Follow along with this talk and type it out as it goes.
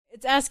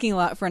It's asking a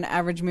lot for an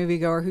average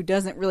moviegoer who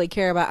doesn't really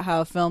care about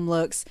how a film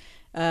looks,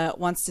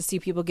 wants to see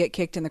people get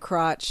kicked in the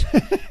crotch.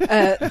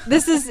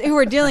 This is who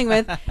we're dealing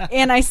with.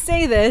 And I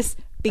say this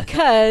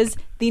because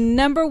the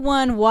number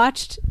one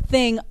watched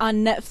thing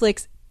on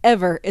Netflix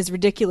ever is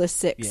Ridiculous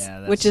Six,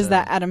 which is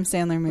that Adam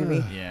Sandler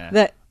movie.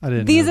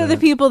 These are the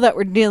people that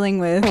we're dealing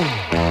with.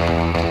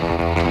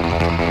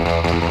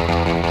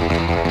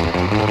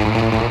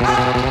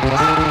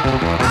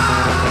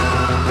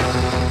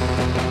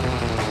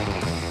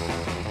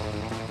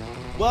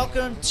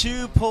 Welcome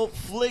to Pulp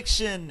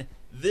Fliction.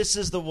 This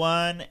is the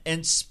one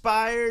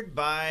inspired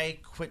by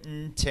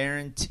Quentin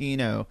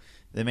Tarantino,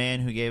 the man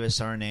who gave us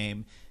our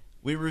name.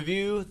 We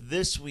review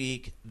this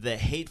week The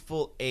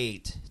Hateful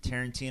Eight,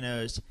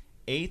 Tarantino's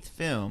 8th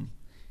film.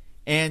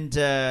 And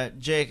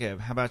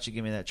Jacob, how about you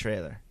give me that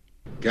trailer?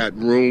 Got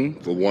room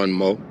for one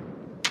more?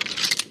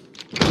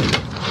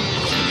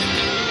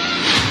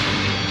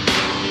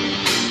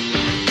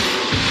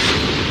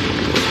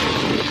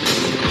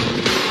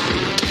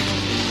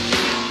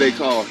 They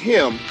call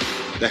him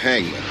the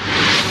hangman.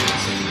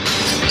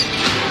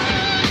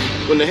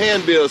 When the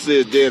handbill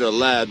says dead or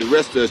alive, the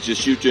rest of us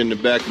just shoot you in the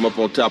back, come up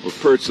on top of a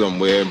perch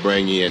somewhere and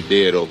bring you in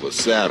dead over a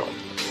saddle.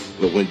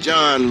 But when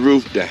John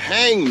Roof, the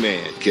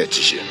hangman,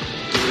 catches you,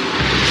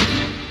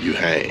 you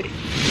hang.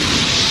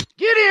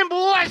 Get in,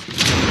 boys!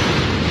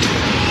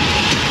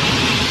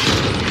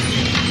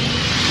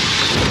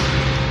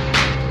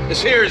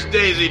 This here is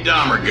Daisy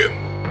Domergue.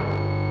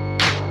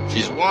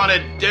 She's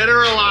wanted dead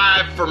or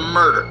alive for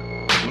murder.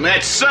 When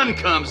that sun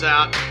comes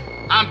out,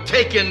 I'm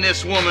taking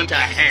this woman to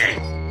hang.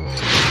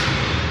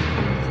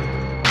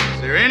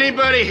 Is there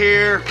anybody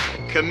here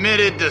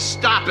committed to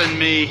stopping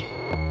me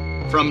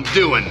from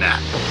doing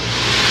that?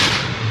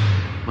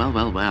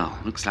 Well.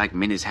 Looks like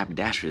Minnie's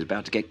haberdashery is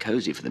about to get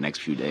cozy for the next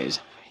few days.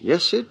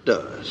 Yes, it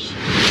does.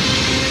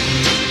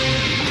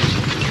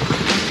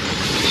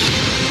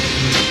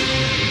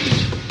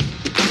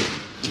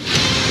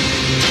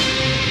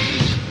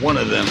 One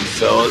of them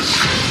fellas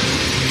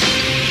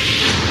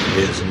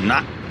is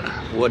not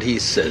what he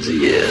says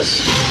he is.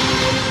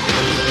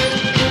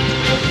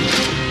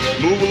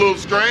 Move a little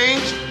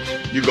strange,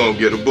 you're gonna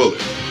get a bullet.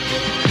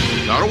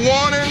 Not a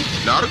warning,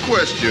 not a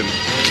question.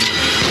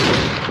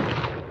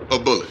 A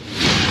bullet.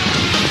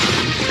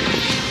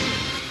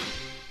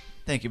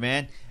 Thank you,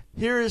 man.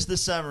 Here is the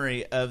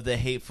summary of The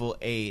Hateful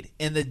Eight.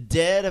 In the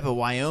dead of a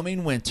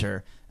Wyoming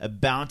winter, a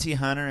bounty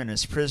hunter and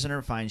his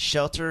prisoner find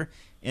shelter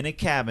in a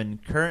cabin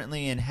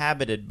currently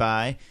inhabited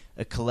by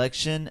a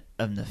collection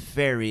of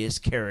nefarious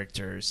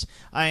characters.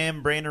 I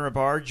am Brandon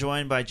Rabar,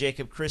 joined by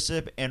Jacob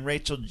Chrisip and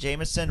Rachael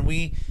Jameson.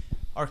 We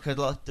are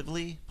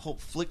collectively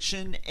Pulp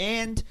Fliction,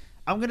 and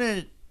I'm going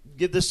to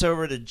give this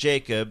over to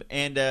Jacob.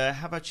 And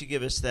how about you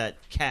give us that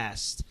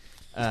cast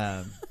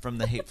from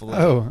The Hateful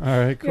Eight? Oh, all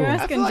right, cool. You're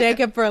asking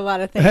Jacob for a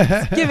lot of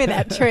things. Give me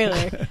that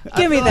trailer.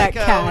 Give me that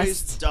cast. I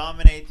always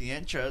dominate the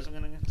intros. I'm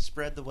going to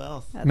spread the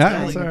wealth.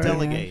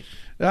 Delegate.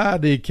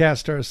 The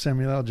cast stars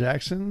Samuel L.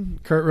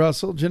 Jackson, Kurt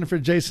Russell, Jennifer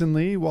Jason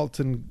Leigh,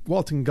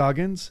 Walton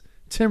Goggins,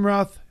 Tim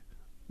Roth,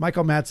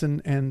 Michael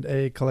Madsen, and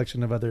a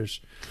collection of others.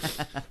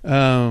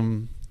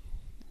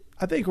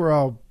 I think we're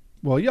all,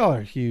 well, y'all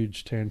are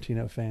huge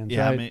Tarantino fans,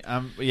 yeah, right? I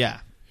mean,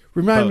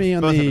 Remind me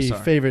on the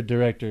favorite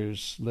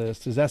directors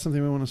list. Is that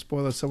something we want to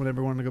spoil if someone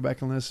ever wanted to go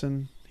back and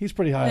listen? He's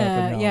pretty high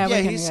up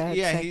in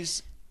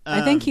he's.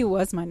 I think he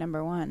was my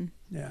number one.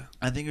 Yeah,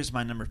 I think he was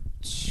my number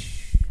two.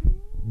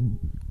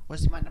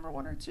 Was he my number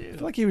one or two? I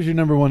feel like he was your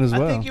number one as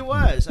well. I think he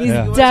was. He's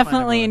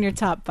definitely in your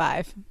top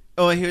 5.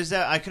 Oh, here's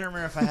that. I couldn't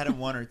remember if I had him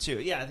 1 or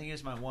 2. Yeah, I think he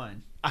was my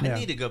 1. I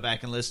need to go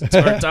back and listen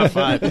to our top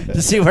 5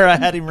 to see where I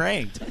had him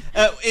ranked.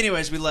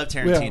 Anyways, we love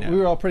Tarantino. We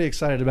were all pretty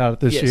excited about it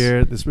this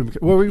year. This movie.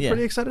 Were we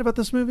pretty excited about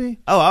this movie?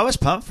 Oh, I was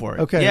pumped for it.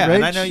 Okay, yeah, Rach?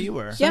 and I know you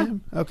were. Yeah.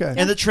 Okay.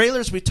 And the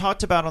trailers we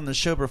talked about on the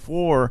show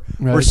before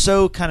were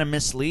so kind of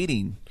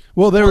misleading.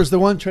 Well, there was the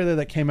one trailer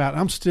that came out.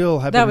 I'm still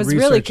having that was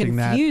really researching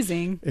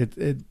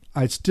confusing.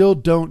 I still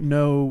don't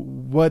know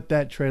what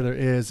that trailer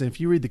is.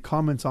 If you read the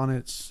comments on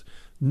it,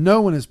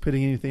 no one is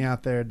putting anything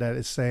out there that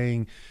is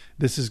saying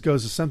this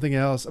goes to something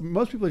else.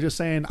 Most people are just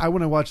saying, I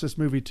want to watch this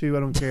movie too.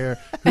 I don't care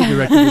who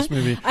directed this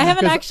movie. I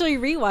haven't actually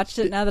rewatched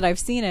it now that I've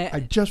seen it.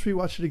 I just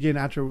rewatched it again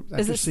after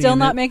Does it still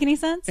not make any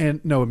sense? And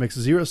no, it makes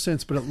 0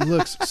 sense, but it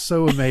looks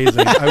so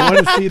amazing. I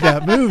want to see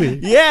that movie.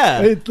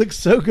 Yeah. It looks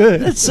so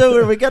good. It's so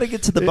weird. We got to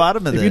get to the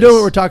bottom of this. If you know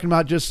what we're talking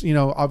about, just,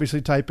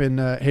 obviously type in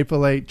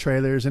Hateful Eight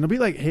trailers, and it'll be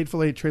like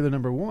Hateful Eight trailer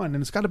number 1,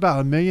 and it's got about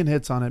 1 million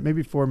hits on it,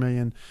 maybe 4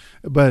 million,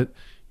 but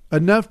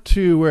enough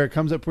to where it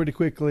comes up pretty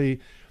quickly.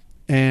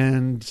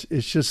 And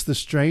it's just the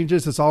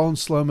strangest. It's all in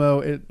slow mo.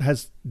 It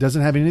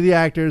doesn't have any of the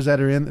actors that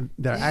are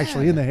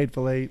actually in the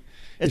Hateful Eight.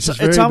 It's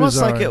almost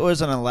bizarre. like it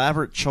was an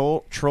elaborate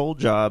troll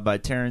job by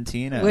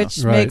Tarantino,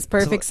 which makes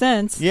perfect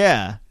sense.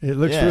 Yeah, it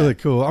looks really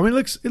cool. I mean,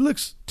 it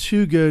looks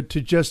too good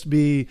to just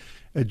be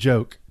a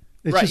joke.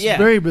 It's just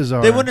very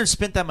bizarre. They wouldn't have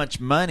spent that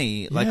much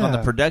money on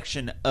the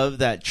production of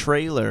that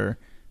trailer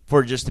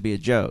for it just to be a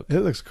joke. It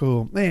looks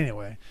cool.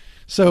 Anyway,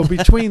 so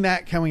between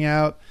that coming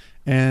out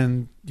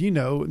And,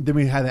 then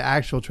we had the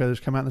actual trailers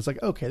come out, and it's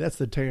like, okay, that's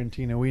the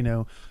Tarantino we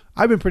know.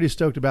 I've been pretty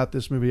stoked about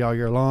this movie all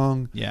year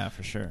long. Yeah,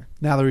 for sure.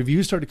 Now, the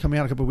reviews started coming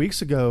out a couple of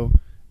weeks ago,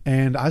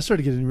 and I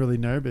started getting really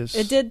nervous.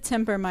 It did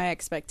temper my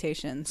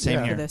expectations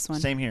for this one.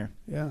 Same here.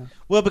 Yeah.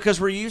 Well,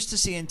 because we're used to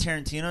seeing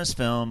Tarantino's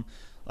film,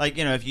 like,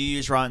 if you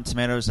use Rotten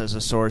Tomatoes as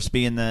a source,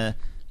 be in the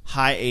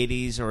high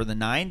 80s or the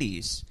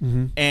 90s.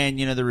 Mm-hmm. And,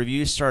 the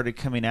reviews started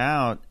coming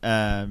out,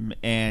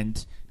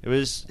 and it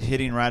was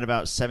hitting right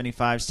about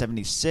 75,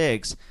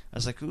 76. I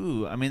was like,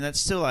 ooh, that's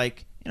still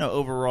like,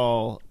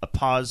 overall a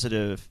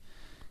positive,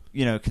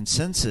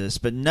 consensus,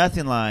 but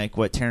nothing like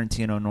what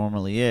Tarantino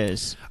normally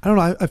is. I don't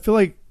know. I feel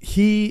like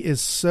he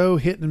is so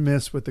hit and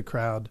miss with the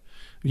crowd.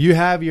 You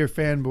have your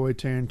fanboy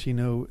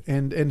Tarantino,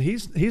 and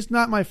he's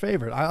not my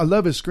favorite. I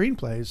love his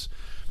screenplays,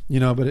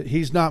 but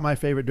he's not my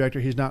favorite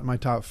director. He's not in my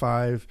top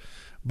 5.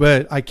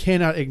 But I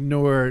cannot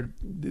ignore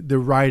the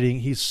writing.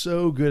 He's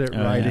so good at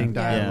writing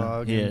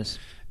dialogue. Yeah, he is.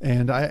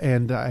 And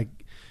I,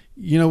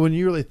 when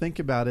you really think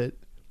about it,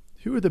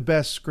 who are the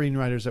best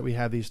screenwriters that we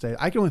have these days?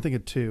 I can only think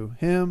of 2: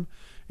 him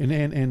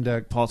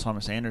and Paul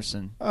Thomas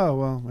Anderson. Oh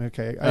well,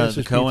 okay.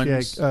 The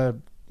Coens.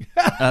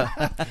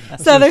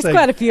 So there's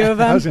quite a few of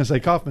them. I was going to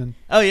say Kaufman.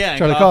 Oh yeah,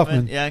 Charlie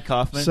Kaufman. Yeah,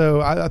 Kaufman.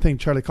 So I think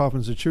Charlie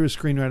Kaufman's the truest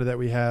screenwriter that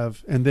we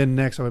have, and then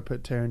next I would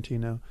put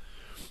Tarantino.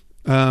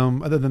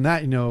 Other than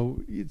that,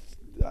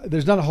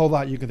 there's not a whole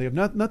lot you can think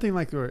of. Nothing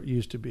like where it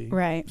used to be.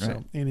 Right.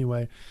 So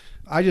anyway,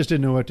 I just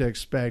didn't know what to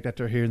expect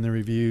after hearing the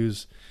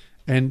reviews.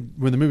 And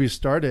when the movie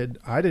started,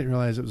 I didn't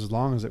realize it was as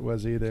long as it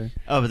was either.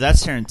 Oh, but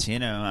that's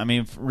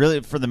Tarantino.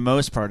 Really, for the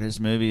most part, his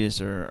movies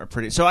are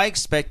pretty... So I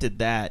expected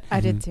that. I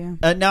did too.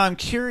 Now, I'm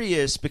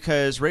curious,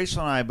 because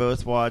Rachel and I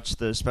both watched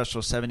the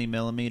special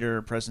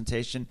 70mm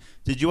presentation.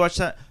 Did you watch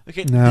that?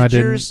 Okay, no, I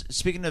didn't. Yours,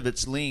 speaking of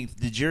its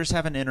length, did yours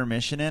have an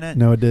intermission in it?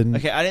 No, it didn't.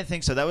 Okay, I didn't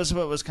think so. That was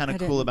what was kind of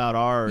cool about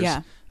ours.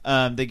 Yeah.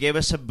 They gave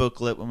us a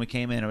booklet when we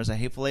came in. It was a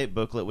Hateful Eight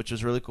booklet, which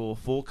was really cool,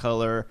 full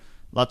color.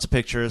 Lots of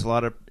pictures, a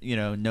lot of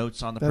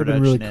notes on the That'd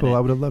production. Been really cool. I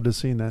would have loved to have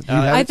seen that.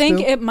 I think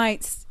it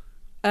might.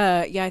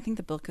 I think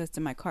the book goes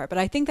in my car, but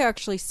I think they're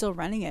actually still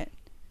running it.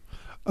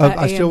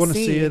 I still want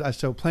to see it. I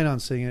still plan on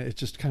seeing it. It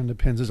just kind of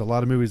depends. There's a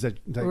lot of movies that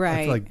I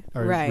feel like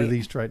are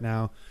released right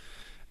now.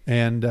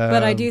 And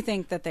but I do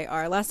think that they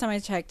are. Last time I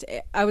checked,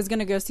 I was going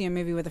to go see a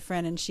movie with a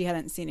friend, and she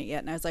hadn't seen it yet.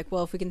 And I was like,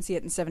 "Well, if we can see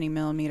it in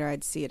 70mm,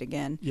 I'd see it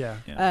again."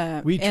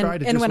 Yeah. We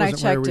tried. It and just when wasn't I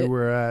checked where we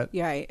were at.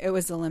 Yeah, it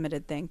was a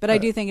limited thing. But I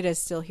do think it is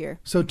still here.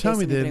 So tell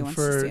me then,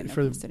 for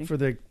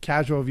the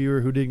casual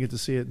viewer who didn't get to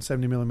see it in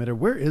 70mm,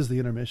 where is the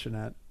intermission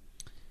at?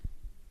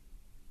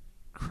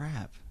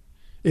 Crap.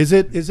 Is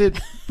it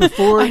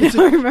before? is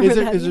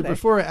it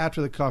before or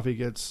after the coffee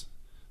gets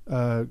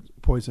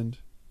poisoned?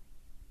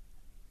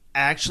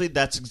 Actually,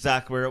 that's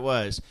exactly where it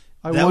was.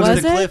 That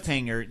was the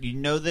cliffhanger. You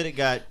know that it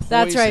got poisoned.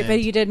 That's right,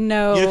 but you didn't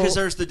know. Because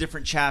there's the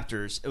different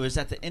chapters. It was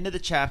at the end of the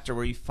chapter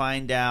where you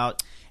find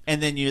out,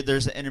 and then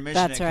there's an intermission.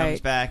 That's that comes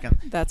back.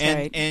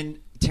 And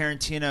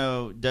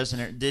Tarantino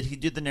doesn't. Did he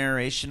do the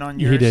narration on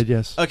yours? He did,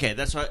 yes. Okay,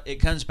 that's why it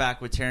comes back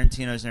with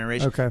Tarantino's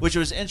narration, okay. Which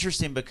was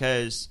interesting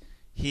because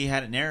he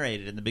hadn't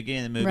narrated in the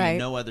beginning of the movie. Right.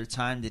 No other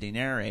time did he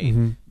narrate.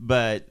 Mm-hmm.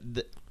 But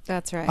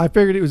that's right. I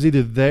figured it was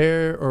either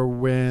there or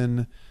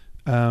when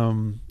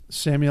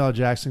Samuel L.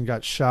 Jackson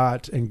got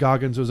shot and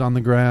Goggins was on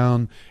the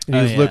ground and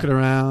he was looking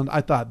around.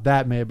 I thought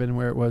that may have been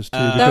where it was too,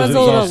 because that was it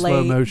was all late.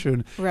 slow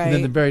motion. Right. And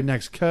then the very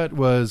next cut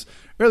was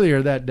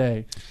earlier that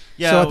day.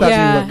 Yeah, so I thought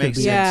that makes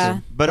sense.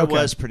 Yeah. But it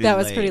was pretty late. That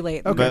was pretty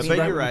late. Okay, But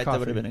you're right. That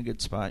would have been a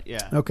good spot.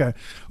 Yeah.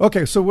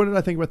 Okay. So what did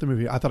I think about the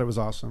movie? I thought it was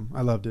awesome.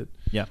 I loved it.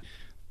 Yeah.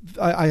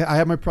 I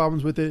have my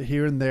problems with it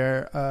here and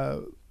there.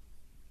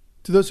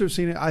 To those who have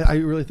seen it, I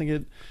really think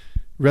it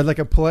read like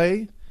a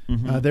play.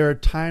 Mm-hmm. There are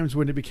times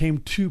when it became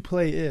too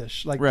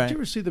play-ish. Like, did you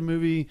ever see the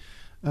movie,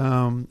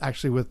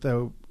 actually with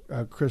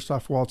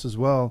Christoph Waltz as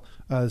well,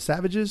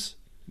 Savages?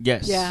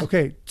 Yes. Yeah.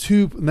 Okay,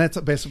 and that's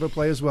basically a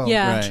play as well.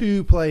 Yeah. Right.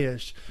 Too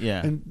play-ish.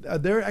 Yeah. And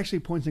there are actually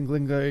points in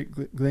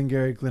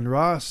Glengarry Glen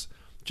Ross,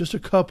 just a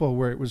couple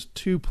where it was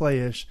too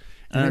play-ish.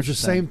 And there's the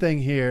same thing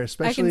here,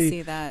 especially I can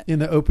see that. In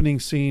the opening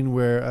scene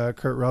where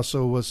Kurt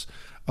Russell was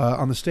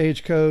on the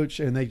stagecoach,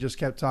 and they just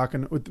kept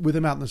talking with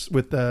him out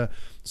with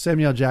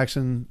Samuel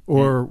Jackson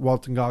or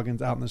Walton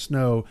Goggins out in the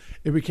snow.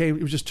 It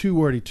was just too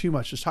wordy, too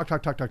much, just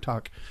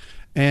talk,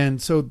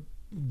 and so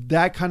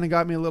that kind of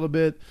got me a little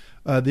bit.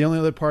 The only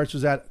other parts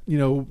was that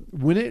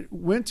when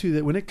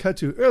it cut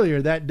to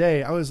earlier that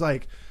day, I was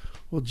like,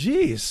 well,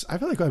 geez, I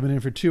feel like I've been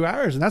in for 2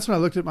 hours. And that's when I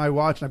looked at my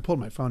watch and I pulled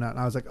my phone out and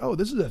I was like, oh,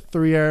 this is a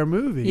 3-hour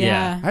movie.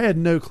 Yeah. I had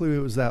no clue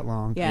it was that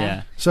long.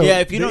 Yeah. So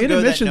if you the don't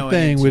intermission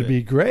thing would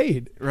be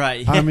great.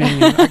 Right. I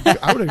mean,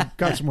 I would have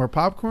got some more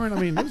popcorn. I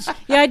mean,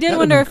 I did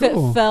wonder if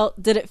cool.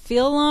 did it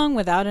feel long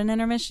without an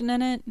intermission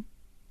in it?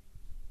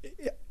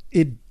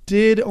 It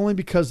did, only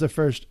because the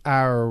first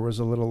hour was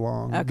a little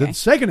long. Okay. The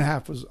second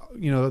half was,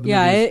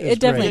 it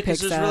definitely because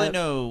picks there's up. really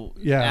no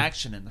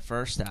action in the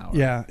first hour.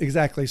 Yeah,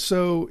 exactly.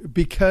 So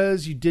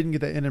because you didn't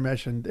get that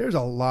intermission, there's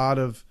a lot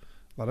of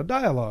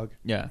dialogue.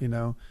 Yeah.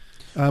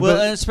 And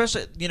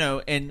especially,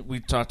 and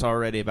we've talked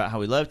already about how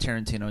we love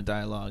Tarantino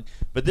dialogue,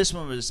 but this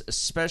one was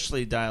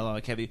especially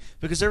dialogue heavy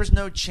because there was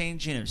no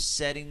changing of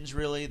settings,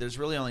 really. There's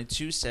really only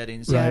 2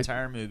 settings the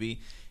entire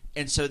movie.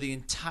 And so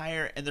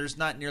and there's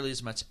not nearly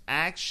as much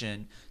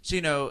action.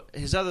 So,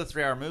 his other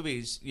 3-hour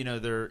movies,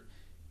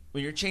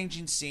 when you're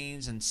changing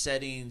scenes and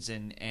settings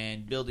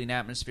and building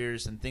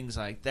atmospheres and things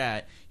like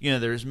that,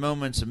 there's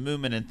moments of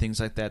movement and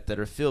things like that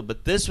are filled.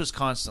 But this was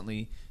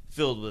constantly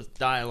filled with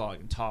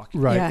dialogue and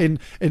talking. Right. Yeah.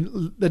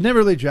 And it never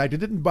really dragged. It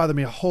didn't bother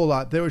me a whole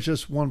lot. There was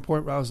just one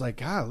point where I was like,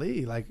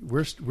 golly, like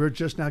we're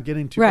just now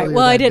getting to right.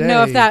 Well, I didn't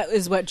know if that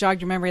is what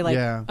jogged your memory. Like,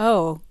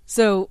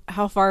 so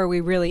how far are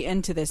we really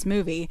into this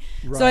movie?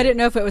 Right. So I didn't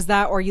know if it was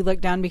that or you look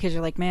down because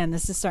you're like, man,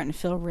 this is starting to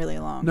feel really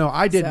long. No,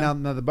 I did. Now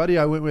the buddy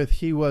I went with,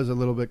 he was a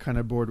little bit kind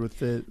of bored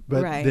with it.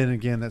 But then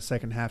again, that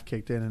second half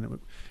kicked in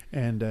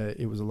and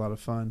it was a lot of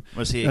fun.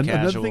 Was he a casual?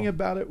 Another thing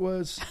about it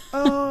was,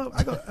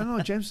 I don't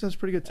know, James has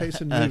pretty good taste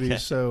in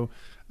movies, so...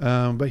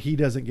 but he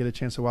doesn't get a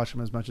chance to watch them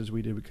as much as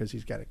we do because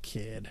he's got a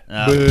kid.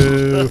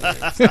 Boo.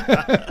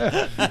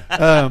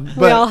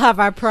 We all have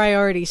our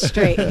priorities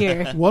straight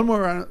here. One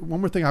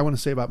more thing I want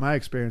to say about my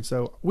experience.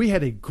 So we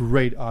had a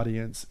great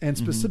audience, and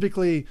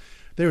specifically,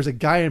 there was a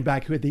guy in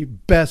back who had the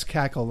best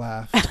cackle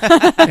laugh,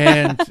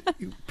 and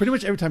pretty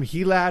much every time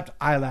he laughed,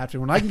 I laughed.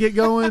 And when I can get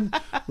going,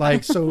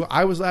 so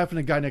I was laughing,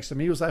 the guy next to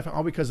me was laughing,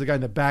 all because the guy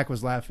in the back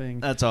was laughing.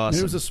 That's awesome. And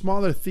it was a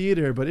smaller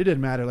theater, but it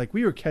didn't matter. Like,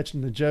 we were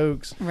catching the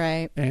jokes,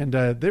 right? And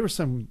there were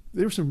some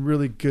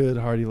really good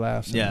hearty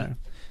laughs in there.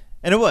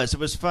 And it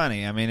was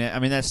funny. I mean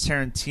that's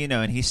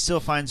Tarantino, and he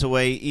still finds a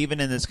way, even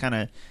in this kind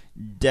of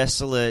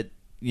desolate,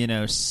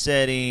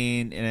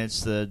 setting, and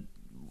it's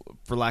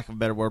for lack of a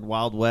better word,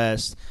 Wild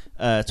West.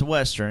 It's a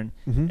Western,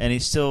 and he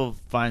still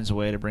finds a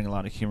way to bring a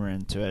lot of humor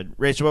into it.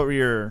 Rachel, what were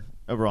your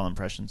overall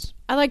impressions?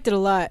 I liked it a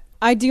lot.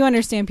 I do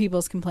understand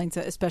people's complaints,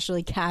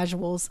 especially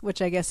casuals,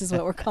 which I guess is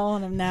what we're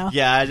calling them now.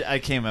 Yeah, I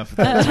came up with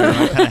that term.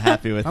 I'm kind of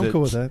happy with it. I'm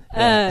cool with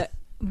that.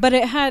 But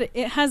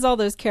it has all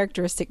those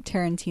characteristic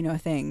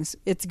Tarantino things.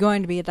 It's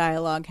going to be a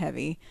dialogue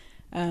heavy.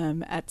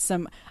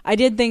 I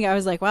did think, I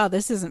was like, wow,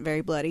 this isn't very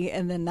bloody,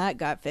 and then that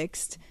got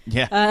fixed.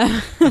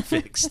 Yeah,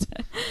 fixed.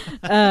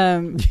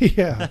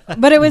 Yeah,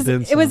 but it was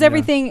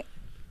everything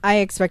I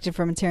expected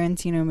from a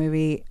Tarantino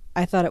movie.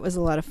 I thought it was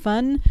a lot of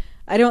fun.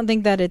 I don't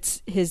think that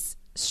it's the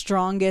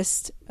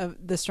strongest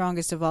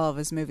of all of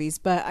his movies,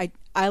 but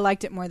I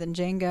liked it more than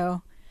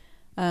Django.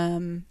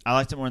 I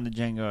liked it more than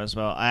Django as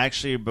well. I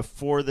actually,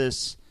 before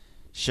this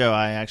show,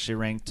 I actually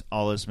ranked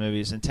all his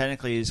movies, and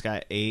technically he's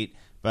got 8.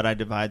 But I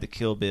divide the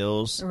Kill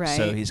Bills,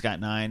 so he's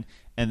got 9,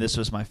 and this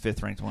was my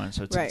 5th ranked one,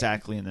 so it's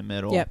exactly in the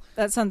middle. Yep,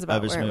 that sounds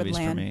about where it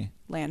would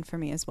land for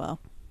me as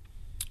well.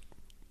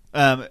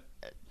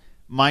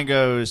 Mine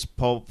goes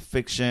Pulp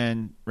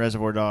Fiction,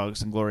 Reservoir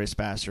Dogs, and Glorious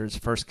Bastards.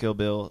 First Kill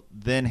Bill,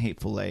 then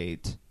Hateful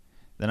Eight.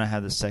 Then I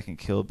had the second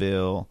Kill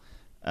Bill,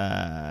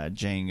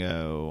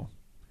 Django,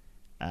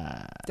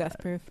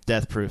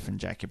 Death Proof, and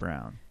Jackie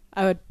Brown.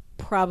 I would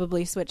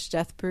probably switch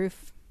Death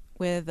Proof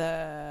with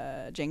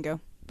Django.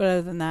 But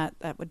other than that,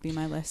 that would be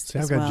my list. See,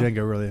 I've got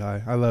Django really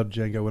high. I loved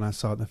Django when I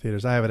saw it in the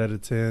theaters. I have it at a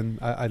 10.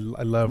 I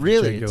love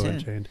Django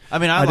Unchained. I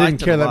mean, I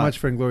didn't care that much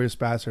for Inglourious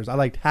Basterds. I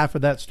liked half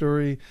of that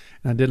story,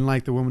 and I didn't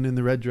like the woman in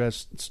the red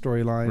dress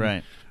storyline.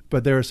 Right.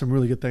 But there are some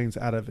really good things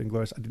out of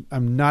Inglourious.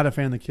 I'm not a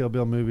fan of the Kill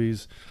Bill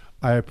movies.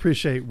 I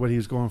appreciate what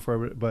he's going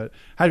for, but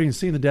having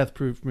seen the Death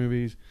Proof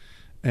movies,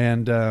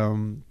 and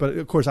but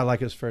of course I like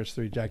his first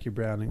 3, Jackie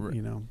Brown,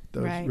 and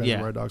those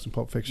Reservoir Dogs and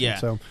Pulp Fiction. Yeah.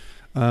 So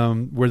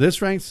where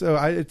this ranks, so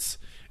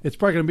it's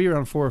probably going to be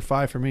around 4 or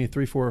 5 for me,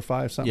 3, 4, or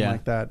 5, something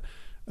like that.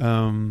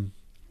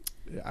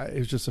 It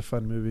was just a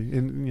fun movie,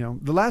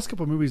 and the last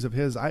couple of movies of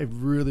his I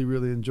really,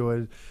 really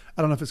enjoyed.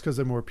 I don't know if it's because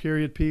they're more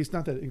period piece.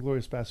 Not that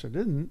Inglourious Basterds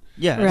didn't.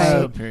 Yeah,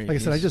 right. Period like I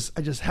said,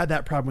 I just had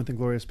that problem with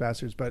Inglourious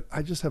Basterds, but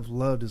I just have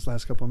loved his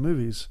last couple of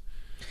movies.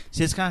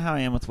 See, it's kind of how I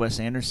am with Wes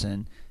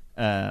Anderson.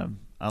 I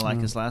like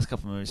his last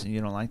couple of movies, and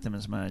you don't like them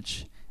as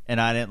much. And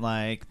I didn't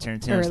like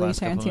Tarantino's last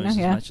couple of movies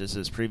as much as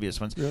his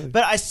previous ones. Really?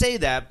 But I say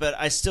that, but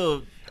I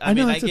still... I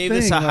mean, I gave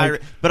this a high...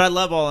 But I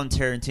love all in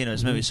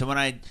Tarantino's movies. So when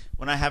I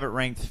have it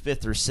ranked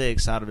 5th or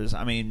 6th out of his...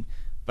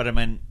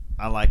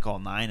 I like all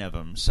 9 of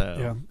them. So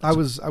yeah, I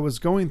was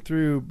going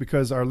through,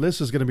 because our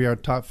list is going to be our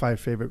top 5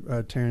 favorite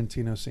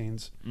Tarantino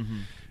scenes. Mm-hmm.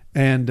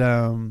 And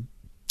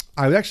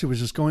I actually was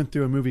just going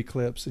through movie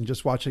clips and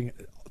just watching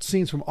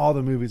scenes from all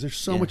the movies. There's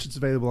so much that's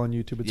available on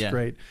YouTube. It's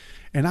great.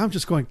 And I'm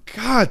just going,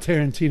 God,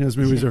 Tarantino's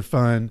movies are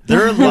fun.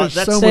 They're a lot.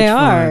 So much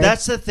fun.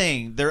 That's the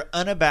thing. They're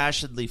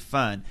unabashedly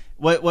fun.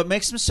 What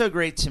makes them so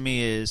great to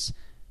me is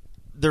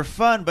they're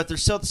fun, but they're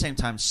still at the same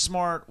time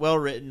smart, well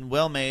written,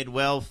 well made,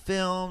 well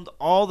filmed.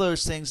 All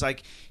those things.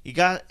 Like he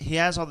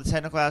has all the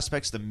technical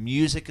aspects. The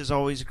music is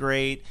always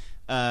great.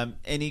 And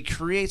he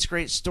creates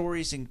great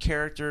stories and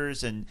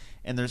characters, and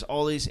there's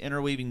all these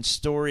interweaving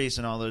stories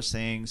and all those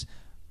things.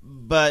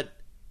 But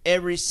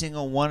every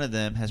single one of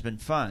them has been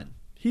fun.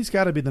 he's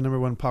got to be the number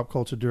one pop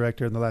culture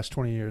director in the last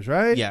 20 years,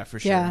 right? Yeah, for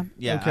sure. Yeah.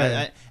 Yeah.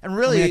 Okay. And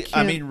really,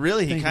 I mean,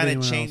 really, he think of kind of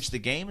anyone changed else. the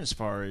game as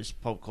far as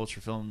pop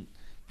culture film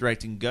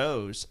directing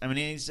goes. I mean,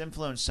 he's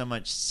influenced so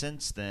much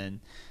since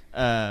then.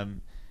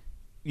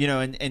 You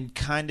know, and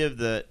kind of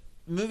the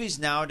movies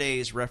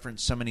nowadays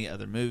reference so many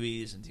other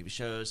movies and TV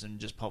shows and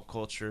just pop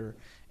culture.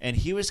 And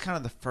he was kind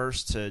of the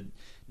first to,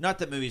 not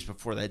that movies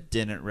before that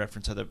didn't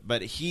reference other,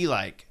 but he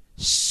like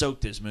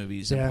soaked his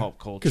movies in pop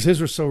culture. Because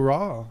his were so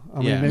raw. I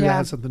mean, maybe that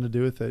had something to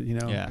do with it, you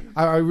know. Yeah.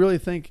 I really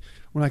think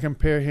when I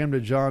compare him to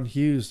John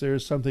Hughes,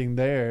 there's something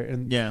there.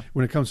 And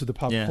when it comes to the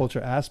pop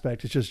culture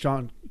aspect, it's just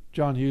John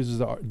Hughes is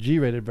the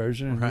G-rated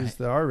version and he's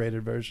the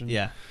R-rated version.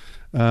 Yeah.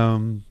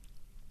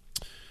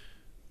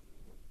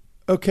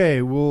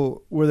 Okay,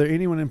 well, were there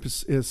anyone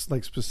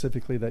like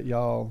specifically that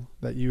you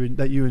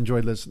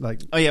enjoyed listening?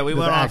 Like, we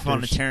went off actors?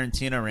 on a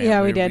Tarantino rant.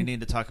 Yeah, we did. We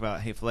need to talk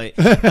about Hateful Eight.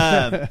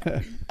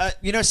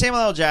 You know,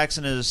 Samuel L.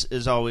 Jackson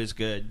is always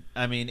good.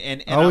 I mean,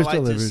 and always I like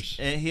delivers.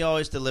 and he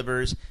always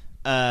delivers.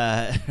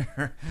 Rachael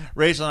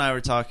and I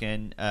were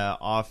talking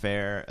off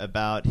air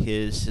about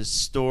his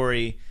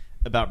story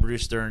about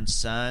Bruce Dern's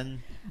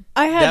son.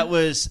 That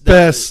was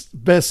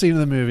best scene of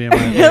the movie. In my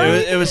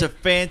opinion. It was a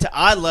fantastic.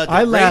 I loved it.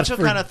 I laughed Rachel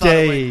for kind of thought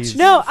it went days. too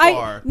far.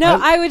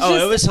 I was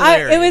just. It was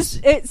hilarious.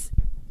 It's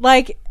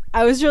like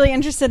I was really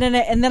interested in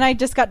it, and then I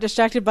just got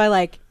distracted by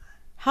like,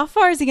 how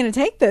far is he going to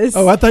take this?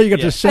 Oh, I thought you got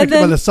distracted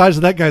by the size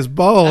of that guy's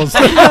balls.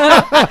 That's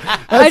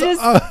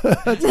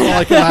all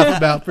I can laugh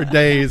about for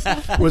days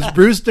was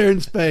Bruce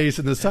Dern's face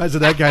and the size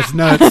of that guy's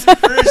nuts.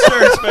 Bruce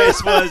Dern's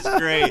face was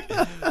great.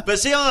 But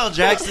Samuel L.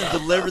 Jackson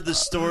delivered the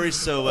story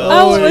so well.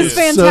 Oh, it was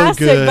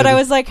fantastic. So but I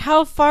was like,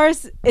 how far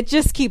is it?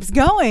 Just keeps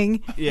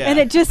going. Yeah. And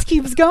it just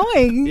keeps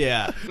going.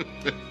 Yeah.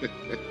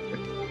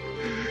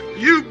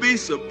 You'd be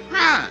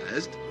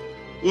surprised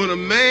what a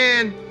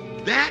man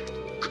that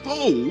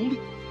cold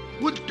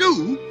would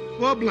do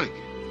for a blanket.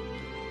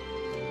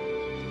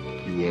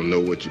 You want to know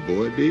what your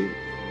boy did?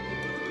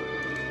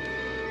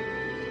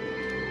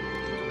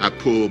 I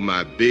pulled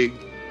my big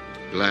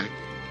black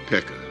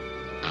pecker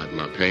out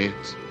my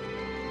pants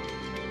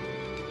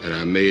and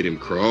I made him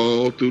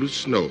crawl through the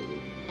snow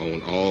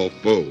on all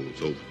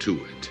fours over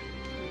to it.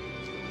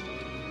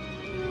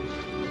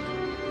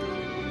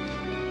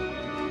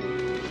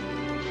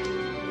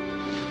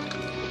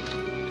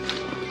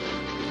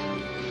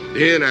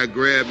 Then I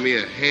grabbed me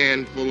a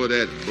handful of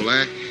that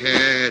black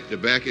hair at the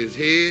back of his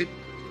head,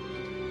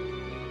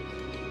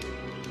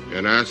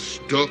 and I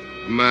stuck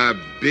my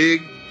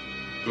big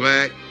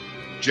black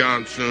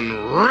Johnson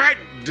right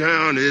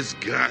down his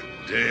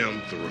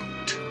goddamn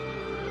throat.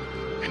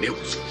 And it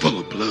was full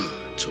of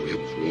blood, so it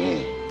was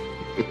warm.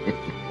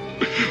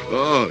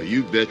 Oh,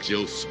 you bet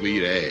your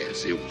sweet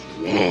ass it was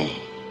warm.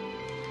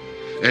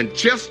 And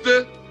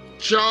Chester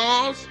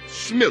Charles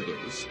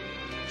Smithers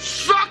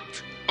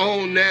sucked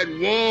on that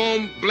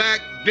warm black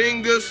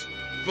dingus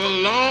for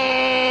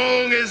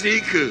long as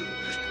he could.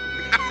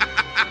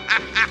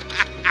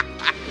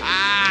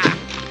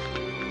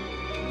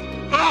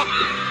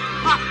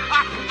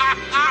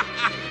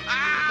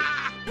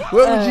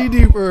 What would you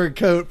do for a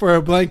coat, for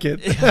a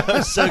blanket?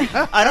 So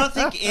I don't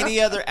think any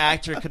other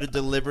actor could have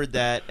delivered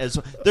that as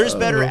well. There's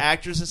better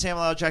actors than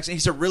Samuel L. Jackson.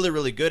 He's a really,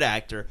 really good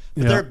actor.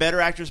 But there are better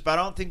actors, but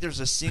I don't think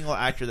there's a single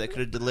actor that could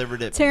have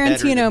delivered it better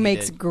Tarantino than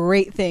makes he did.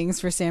 great things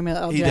for Samuel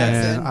L. He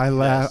Jackson. does. I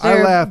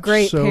laughed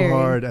great so pairing.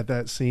 hard at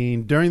that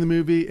scene during the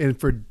movie, and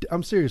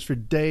I'm serious, for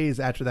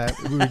days after that,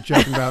 we were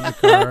joking about in the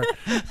car,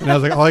 and I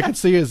was like, all I could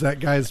see is that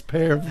guy's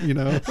pair, you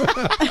know.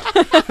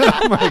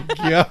 Oh my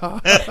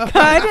God.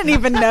 I didn't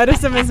even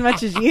notice him as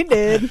much as you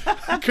did.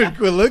 I couldn't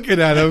quit looking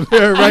at him.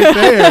 They're right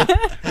there.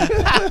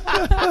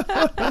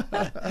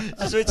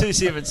 Just wait till you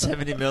see him in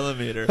 70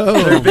 millimeter.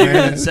 Oh, They're bigger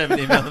man. than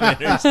 70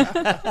 millimeters.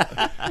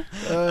 I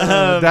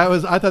thought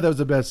that was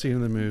the best scene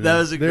in the movie. That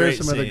was a there great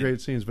are some other scene.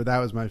 great scenes, but that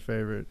was my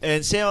favorite.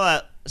 And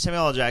Samuel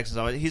L.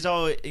 Jackson's he's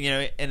always, you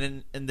know,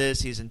 and in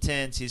this he's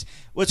intense.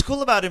 What's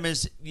cool about him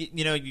is,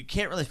 you know, you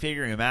can't really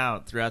figure him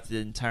out throughout the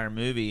entire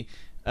movie.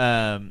 You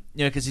know,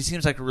 because he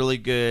seems like a really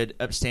good,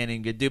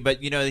 upstanding, good dude.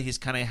 But you know, he's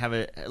kind of have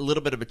a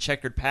little bit of a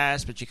checkered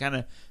past, but you kind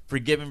of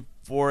forgive him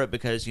for it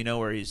because you know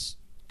where he's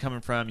coming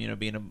from. You know,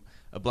 being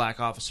a black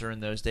officer in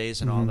those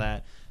days and all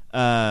that.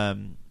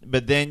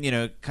 But then, you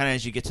know, kind of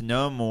as you get to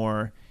know him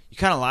more, you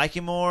kind of like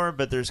him more.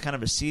 But there's kind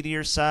of a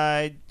seedier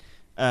side.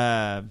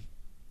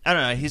 I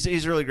don't know. He's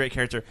a really great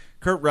character.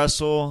 Kurt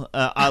Russell.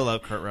 I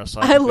love Kurt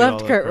Russell. I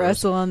loved Kurt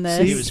Russell on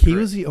this. He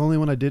was the only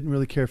one I didn't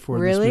really care for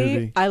in this movie.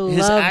 Really? I loved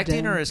his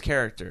acting him. or his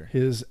character?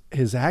 His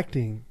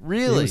acting.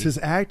 Really? It was his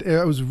act.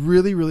 I was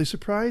really, really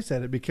surprised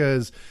at it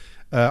because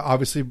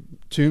obviously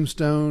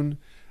Tombstone.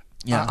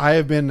 Yeah. I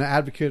have been an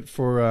advocate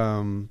for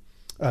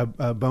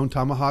Bone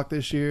Tomahawk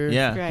this year.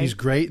 Yeah. Right. He's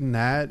great in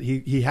that.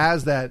 He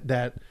has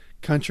that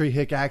country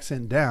hick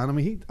accent down. I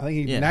mean, I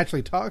think he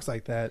naturally talks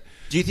like that.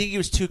 Do you think he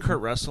was too Kurt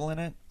Russell in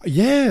it?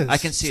 Yes, I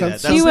can see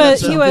that. He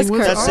was That's Kurt the only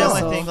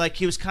Russell. thing. Like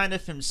he was kind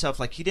of himself.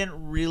 Like he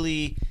didn't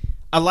really.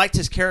 I liked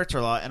his character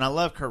a lot, and I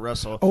love Kurt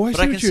Russell. Oh, I but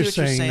see I can what you're see what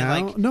saying you're saying.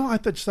 now. Like, No, I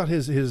just thought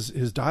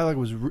his dialogue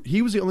was.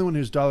 He was the only one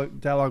whose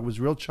dialogue was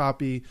real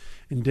choppy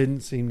and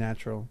didn't seem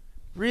natural.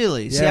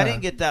 really? See, Yeah. I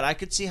didn't get that. I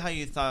could see how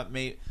you thought.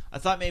 I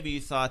thought maybe you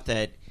thought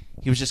that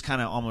he was just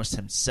kind of almost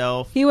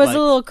himself. He was like, a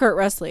little Kurt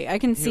Russell. I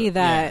can see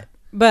that.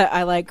 But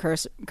I like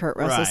Kurt Russell,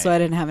 Right. so I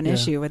didn't have an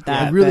issue with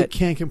that. I really but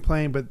can't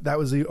complain, but that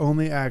was the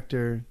only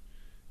actor.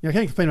 I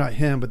can't complain about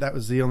him, but that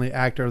was the only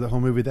actor of the whole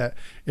movie that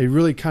it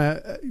really kind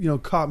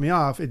of caught me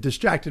off. It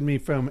distracted me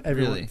from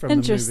everyone Really? from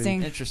Interesting. the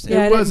movie. Interesting. Yeah,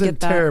 I It didn't wasn't get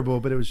that. terrible,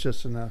 but it was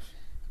just enough.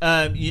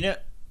 You know,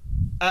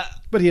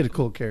 But he had a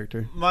cool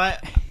character.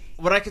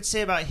 what I could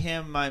say about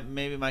him,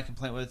 maybe my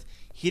complaint with,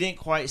 he didn't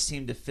quite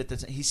seem to fit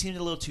the. He seemed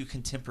a little too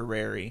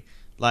contemporary,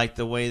 like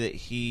the way that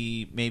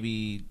he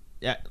maybe.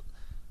 Yeah,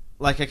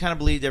 like I kind of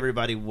believed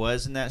everybody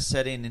was in that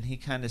setting, and he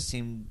kind of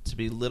seemed to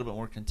be a little bit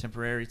more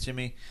contemporary to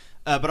me.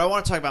 But I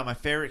want to talk about my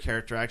favorite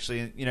character,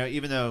 actually. You know,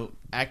 even though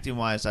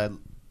acting-wise,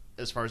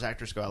 as far as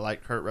actors go, I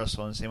like Kurt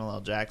Russell and Samuel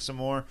L. Jackson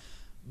more.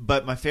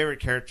 But my favorite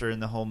character in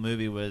the whole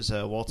movie was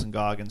Walton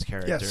Goggins'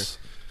 character, Yes.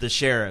 the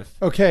sheriff.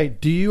 Okay,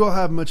 do you all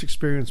have much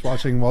experience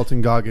watching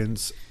Walton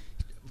Goggins?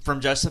 From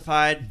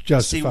Justified.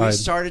 Justified. See, we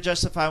started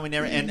Justified. We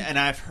never, and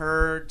I've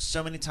heard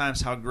so many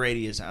times how great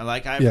he is.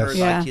 I've Yes. heard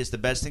Yeah. like he is the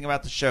best thing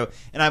about the show,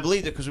 and I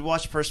believed it because we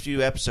watched the first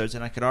few episodes,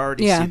 and I could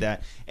already Yeah. see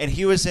that. And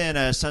he was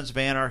in Sons of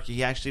Anarchy.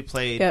 He actually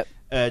played Yep.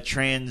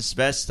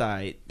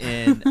 transvestite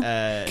in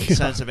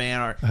Sons of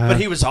Anarchy, but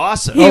he was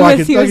awesome. He I was-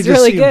 could, he I was could just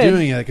really see good. him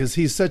doing it because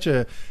he's kind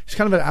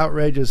of an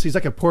outrageous. He's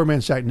like a poor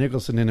man's Jack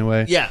Nicholson in a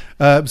way. Yeah.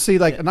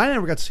 And I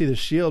never got to see The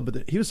Shield,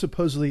 but he was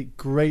supposedly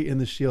great in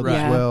The Shield Right.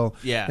 as well.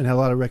 Yeah. and had a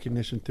lot of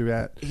recognition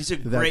throughout. He's a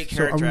through that. great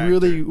character So I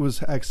really actor.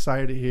 was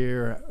excited to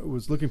hear.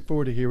 Was looking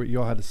forward to hear what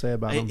you all had to say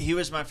about him. He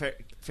was my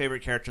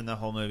favorite character in the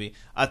whole movie.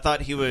 I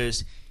thought he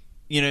was,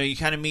 you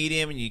kind of meet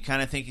him and you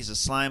kind of think he's a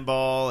slime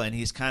ball, and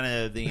he's kind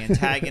of the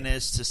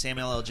antagonist to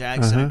Samuel L.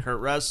 Jackson and Kurt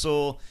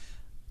Russell.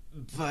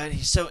 But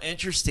he's so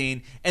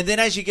interesting. And then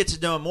as you get to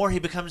know him more, he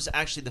becomes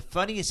actually the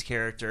funniest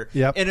character.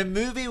 Yep. In a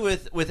movie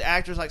with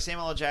actors like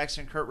Samuel L.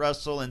 Jackson, Kurt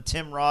Russell, and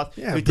Tim Roth.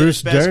 Yeah, who did Bruce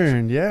his best-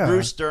 Dern, yeah.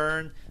 Bruce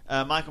Dern,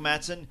 Michael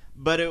Madsen.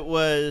 But it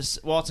was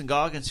Walton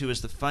Goggins who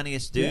was the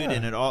funniest dude Yeah.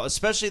 in it all,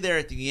 especially there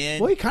at the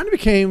end. Well, he kind of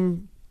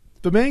became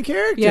the main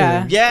character.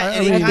 Yeah. Yeah,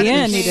 and he At the kinda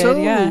end, he became-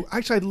 did, yeah.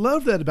 Actually, I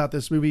love that about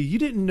this movie. You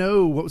didn't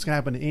know what was going to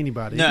happen to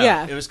anybody. No,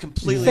 Yeah. it was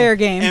completely Fair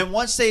game. And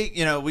once they,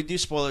 we do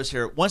spoilers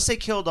here. Once they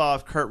killed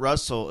off Kurt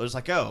Russell, it was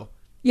like, oh,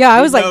 Yeah, I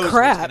Who was like, knows what's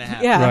crap. gonna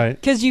happen. Yeah, Right.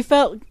 because you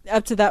felt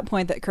up to that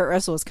point that Kurt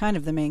Russell was kind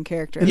of the main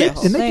character. And, of they, the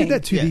whole and they thing. did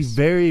that to the Yes.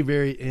 very,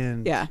 very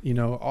end. Yeah.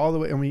 All the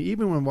way. I mean,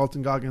 even when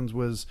Walton Goggins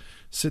was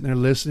sitting there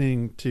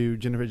listening to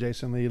Jennifer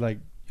Jason Leigh,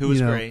 Who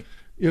was great.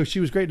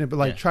 She was great in it,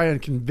 but Yeah. trying to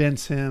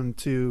convince him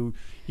to,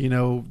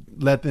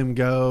 let them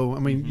go. I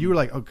mean, you were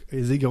like, okay,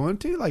 is he going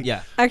to?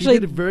 Yeah. Actually- he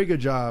did a very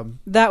good job.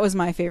 That was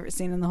my favorite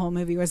scene in the whole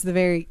movie. Was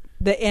the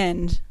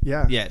end.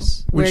 Yeah.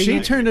 Yes. When Where she you-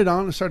 turned it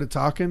on and started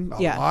talking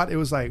a Yeah. lot, I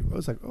was like,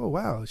 oh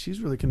wow,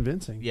 she's really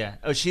convincing. Yeah.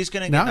 Oh, she's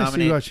going to get Now I see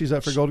nominated. why she's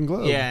up for Golden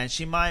Globe. Yeah, and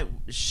she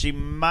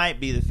might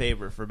be the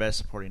favorite for Best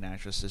Supporting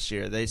Actress this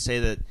year. They say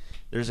that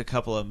there's a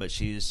couple of them, but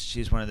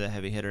she's one of the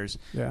heavy hitters.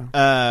 Yeah.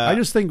 I I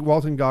just think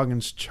Walton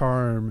Goggins'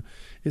 charm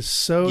is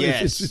so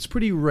Yes. it's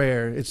pretty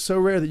rare. It's so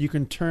rare that you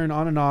can turn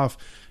on and off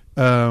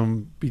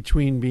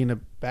between being a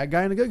bad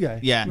guy and a good guy.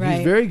 Yeah. He's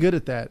Right. very good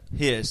at that.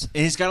 He is.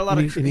 And he's got a lot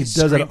And of he his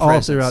does it screen all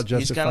presence. throughout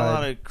He's got a Justified.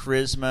 lot of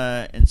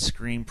charisma and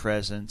screen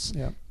presence.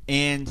 Yeah.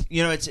 And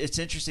it's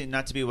interesting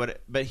not to be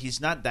but he's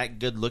not that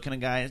good looking a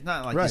guy. It's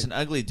not like Right. he's an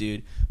ugly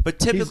dude. But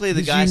typically the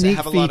he's guys that unique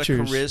have a lot of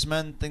features. charisma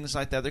and things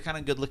like that, they're kind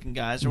of good looking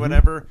guys or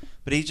whatever.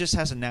 But he just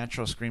has a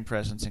natural screen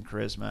presence and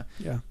charisma.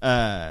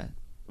 Yeah.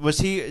 Was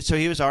he? So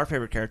he was our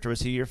favorite character.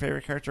 Was he your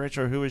favorite character,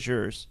 Rachel, or who was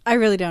yours? I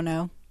really don't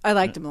know. I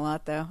liked him a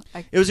lot, though.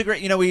 It was a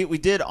great. We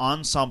did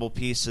ensemble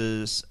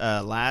pieces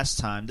last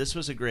time. This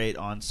was a great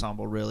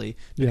ensemble, really,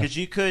 because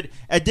you could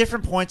at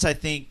different points. I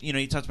think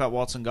you talked about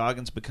Walton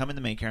Goggins becoming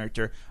the main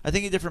character. I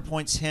think at different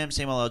points, him,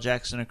 Samuel L.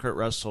 Jackson, and Kurt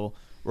Russell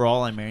were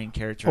all our main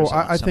characters.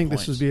 I think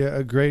this would be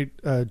a great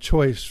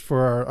choice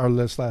for our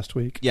list last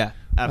week. Yeah,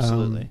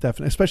 absolutely,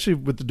 definitely, especially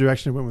with the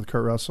direction it went with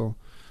Kurt Russell.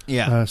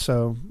 Yeah,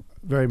 so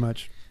very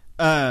much.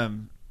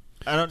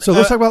 I don't. So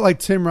let's talk about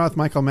Tim Roth,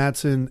 Michael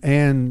Madsen,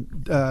 and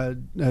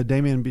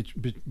Damien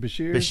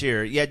Bashir.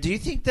 Bashir. Yeah. Do you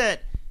think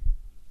that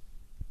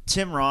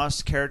Tim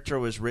Roth's character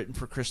was written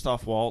for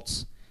Christoph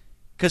Waltz?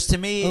 Because to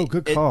me,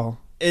 good call.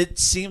 It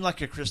seemed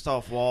like a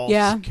Christoph Waltz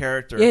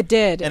character. It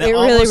did. And It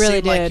almost really, really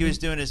seemed like did. he was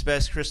doing his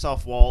best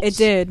Christoph Waltz It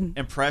did.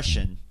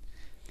 impression.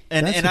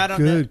 And That's I a don't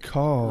know. good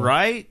call.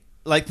 Right?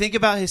 Like, think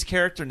about his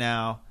character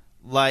now.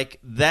 Like,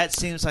 that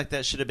seems like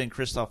that should have been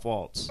Christoph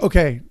Waltz.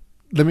 Okay.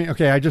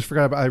 I just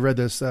forgot I read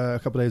this a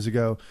couple days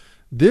ago.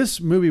 This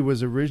movie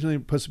was originally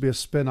supposed to be a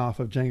spin-off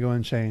of Django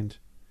Unchained.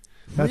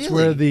 That's Really?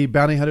 where the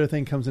bounty hunter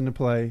thing comes into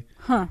play.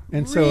 Huh.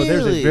 And so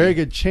there's a Really? very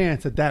good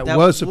chance that That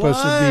was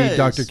supposed to was. be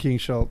Dr. King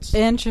Schultz.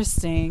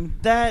 Interesting.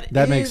 That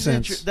makes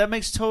sense. That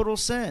makes total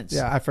sense.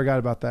 Yeah, I forgot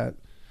about that.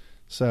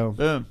 So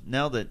Boom.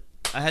 Nailed it.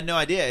 I had no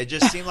idea. It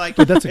just seemed like.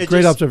 But that's a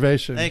great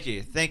observation. Thank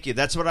you.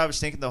 That's what I was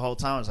thinking the whole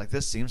time. I was like,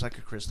 this seems like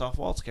a Christoph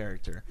Waltz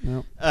character.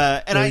 Yep.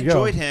 And I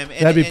enjoyed him.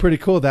 That'd be pretty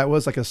cool. That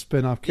was like a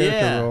spin-off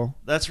character role.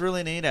 That's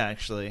really neat,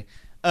 actually.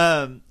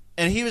 And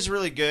he was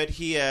really good.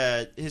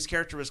 His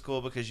character was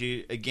cool because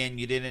you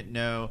didn't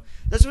know.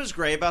 That's what was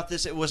great about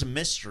this. It was a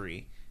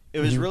mystery. It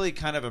was really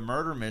kind of a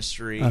murder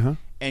mystery,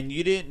 and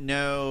you didn't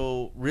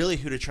know really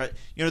who to trust.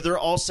 You know, they're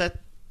all set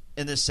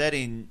in this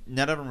setting.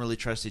 None of them really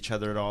trust each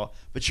other at all.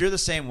 But you're the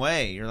same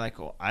way. You're like,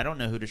 well, I don't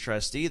know who to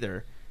trust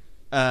either.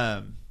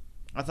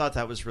 I thought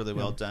that was really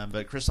well done.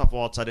 But Christoph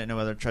Waltz, I didn't know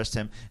whether to trust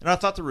him. And I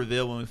thought the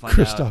reveal when we find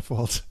Christoph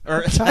Waltz.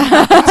 Or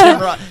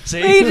Tim Roth.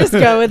 See? You just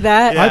go with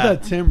that. I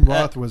thought Tim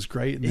Roth was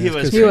great in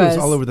this. He was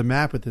all over the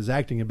map with his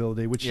acting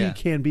ability, which he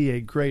can be a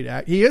great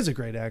actor. He is a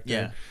great actor.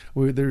 Yeah.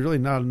 There's really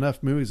not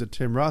enough movies of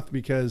Tim Roth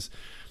because,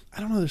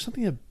 I don't know, there's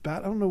something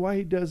about, I don't know why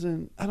he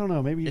doesn't, I don't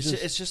know, maybe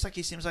it's just like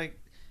he seems like,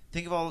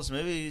 think of all those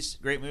movies,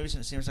 great movies,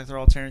 and it seems like they're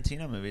all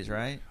Tarantino movies,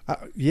 right?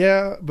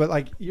 Yeah, but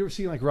like you ever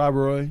seen like Rob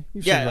Roy? He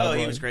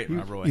was great in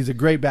Rob Roy. He's a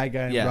great bad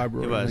guy in Rob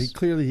Roy. He was.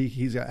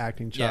 He's got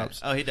acting chops.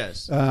 Yeah. Oh, he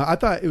does. I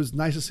thought it was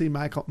nice to see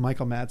Michael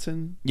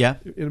Madsen. Yeah.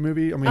 In a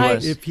movie. I mean,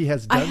 if he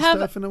has done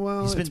stuff in a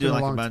while, he's been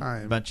doing like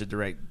a bunch of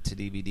direct to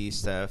DVD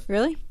stuff.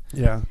 Really?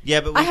 Yeah.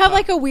 Yeah, but I have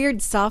like a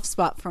weird soft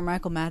spot for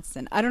Michael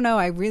Madsen. I don't know.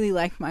 I really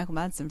like Michael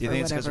Madsen Do you for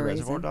think it's whatever because of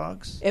reason. Reservoir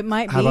Dogs? It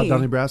might be. How about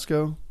Donnie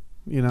Brasco?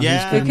 You know,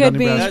 it could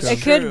be.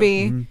 It could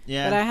be. Mm-hmm.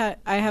 Yeah, but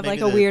I have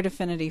Maybe like a weird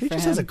affinity for him. He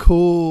just has a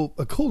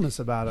coolness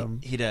about him.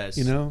 He does.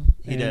 You know,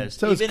 he does.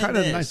 So it's kind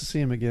of nice to see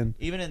him again.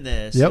 Even in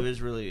this, it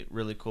was really,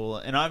 really cool.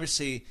 And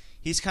obviously,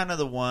 he's kind of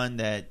the one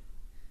that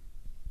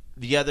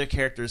the other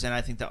characters and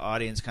I think the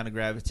audience kind of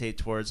gravitate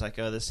towards. Like,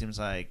 oh, this seems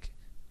like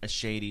a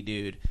shady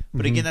dude.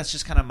 But again, that's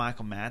just kind of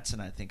Michael Madsen.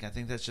 I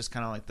think that's just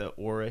kind of like the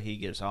aura he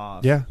gives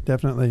off. Yeah,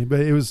 definitely.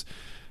 But it was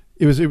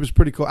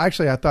pretty cool.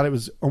 Actually, I thought it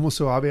was almost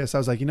so obvious. I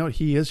was like, you know what?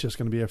 He is just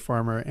going to be a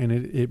farmer, and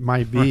it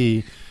might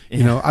be.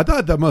 You know, I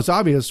thought the most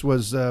obvious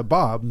was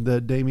Bob, the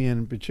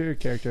Damien Bichir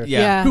character,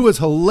 who was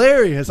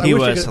hilarious. I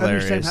wish I could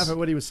understand half of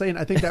what he was saying.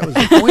 I think that was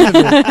the point of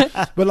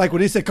it. But like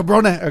when he said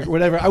 "cabrona" or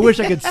whatever, I wish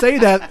I could say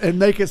that and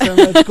make it sound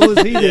as cool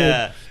as he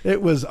did.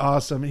 It was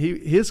awesome.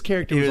 His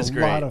character was a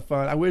lot of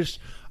fun.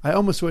 I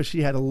almost wish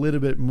he had a little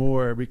bit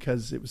more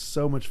because it was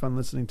so much fun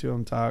listening to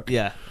him talk.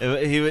 Yeah,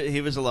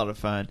 he was a lot of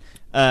fun,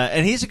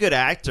 and he's a good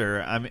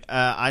actor. I mean,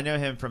 I know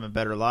him from A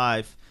Better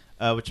Life,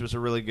 which was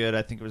a really good.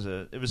 I think it was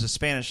a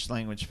Spanish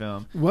language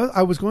film. Well,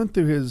 I was going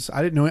through his.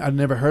 I didn't know. I'd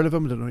never heard of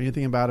him. Didn't know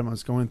anything about him. I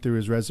was going through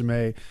his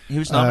resume. He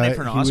was nominated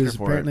for an Oscar He was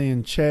apparently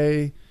in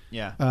Che.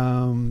 Yeah.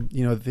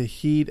 You know, The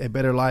Heat, A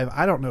Better Life.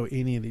 I don't know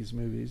any of these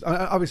movies.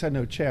 Obviously, I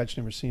know Che. I've just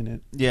never seen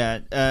it.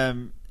 Yeah.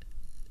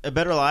 A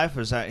Better Life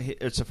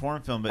it's a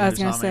foreign film, but I was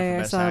going to say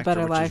I saw A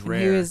Better Life,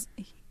 and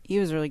he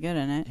was really good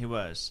in it. He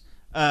was.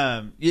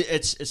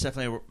 It's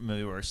definitely a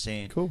movie worth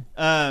seeing. Cool.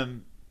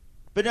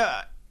 But no,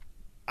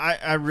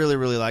 I really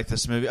really like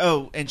this movie.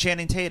 Oh, and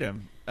Channing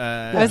Tatum.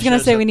 I was going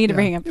to say we need to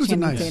bring up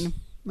Channing Tatum.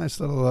 Nice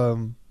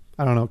little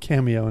I don't know,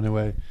 cameo in a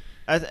way.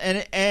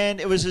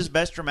 And it was his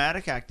best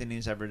dramatic acting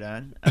he's ever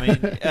done. I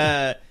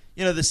mean.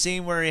 You know, the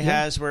scene where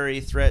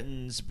he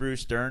threatens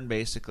Bruce Dern,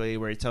 basically,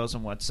 where he tells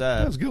him what's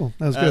up. That was cool.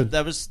 That was good.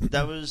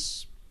 That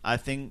was, I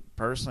think,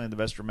 personally, the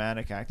best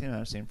dramatic acting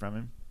I've seen from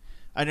him.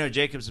 I know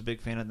Jacob's a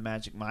big fan of the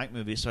Magic Mike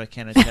movie, so I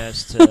can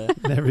attest to...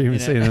 Never even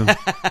seen him.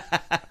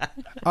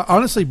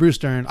 Honestly, Bruce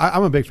Dern,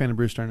 I'm a big fan of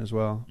Bruce Dern as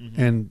well. Mm-hmm.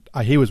 And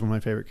he was one of my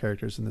favorite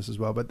characters in this as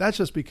well. But that's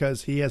just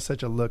because he has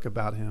such a look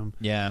about him.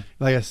 Yeah.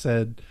 Like I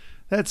said...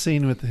 That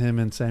scene with him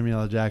and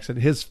Samuel L. Jackson,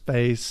 his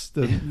face,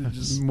 the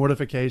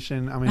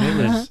mortification. I mean, it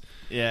was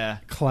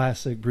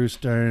classic Bruce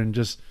Dern.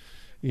 Just,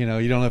 you know,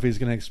 you don't know if he's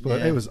going to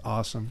explode. Yeah. It was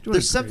awesome.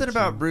 There's something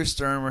about Bruce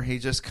Dern where he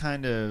just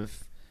kind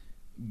of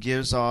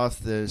gives off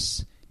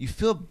this. You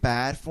feel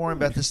bad for him,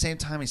 but at the same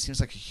time, he seems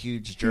like a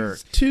huge jerk.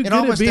 He's too good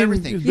almost at being,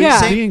 everything.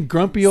 Being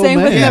grumpy old man.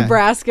 Same with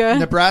Nebraska.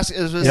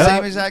 Nebraska is the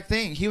same exact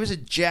thing. He was a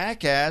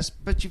jackass,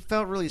 but you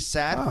felt really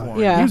sad for him.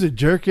 Yeah. He was a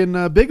jerk in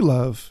Big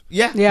Love.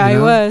 Yeah, yeah, he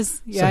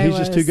was. Yeah, so he's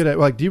just too good at.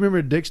 Like, do you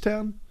remember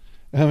Dickstown?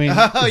 I mean,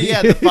 oh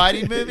yeah, the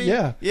fighting movie.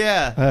 Yeah.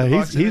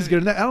 He's good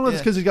in that. I don't know if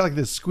it's because he's got like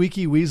this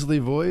squeaky Weasley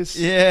voice.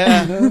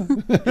 Yeah. You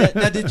know?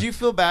 Now, did you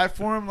feel bad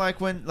for him,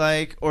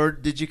 or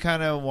did you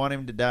kind of want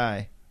him to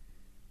die?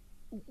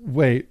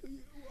 Wait.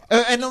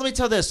 And let me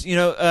tell this,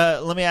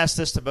 let me ask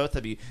this to both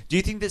of you. Do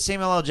you think that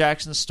Samuel L.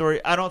 Jackson's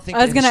story, I don't think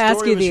I was going to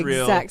ask you the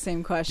real. exact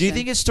same question. Do you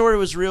think his story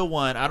was real,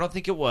 one? I don't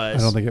think it was. I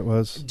don't think it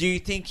was. Do you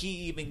think he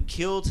even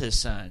killed his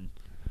son?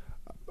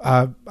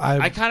 I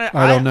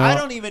don't know. I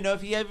don't even know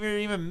if he ever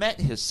even met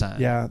his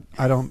son. Yeah,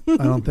 I don't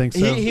think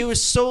so. He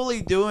was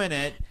solely doing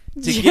it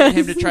to get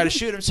him to try to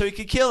shoot him so he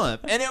could kill him.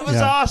 And it was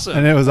awesome.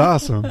 And it was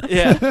awesome.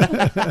 Yeah.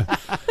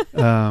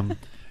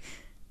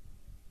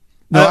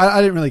 No,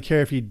 I didn't really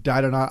care if he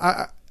died or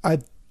not. I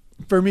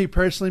for me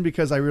personally,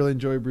 because I really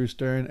enjoy Bruce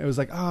Dern, it was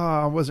like,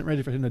 I wasn't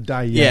ready for him to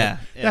die yet.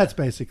 Yeah. That's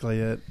basically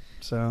it.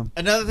 So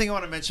another thing I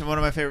want to mention, one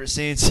of my favorite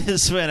scenes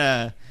is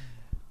when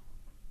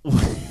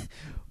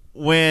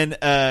when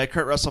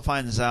Kurt Russell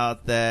finds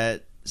out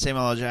that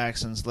Samuel L.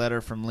 Jackson's letter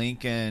from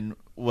Lincoln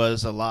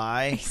was a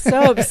lie, He's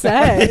so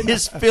upset.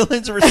 his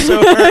feelings were so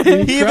hurt.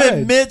 He even cried.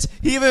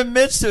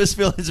 admits to his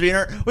feelings being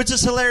hurt, which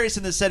is hilarious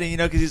in the setting,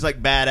 because he's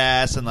like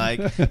badass and like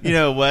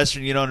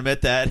Western. You don't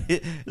admit that.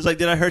 It's like,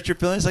 did I hurt your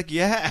feelings? Like,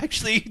 yeah,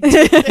 actually, you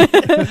did.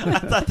 I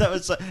thought that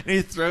was. And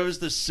he throws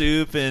the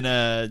soup in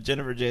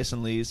Jennifer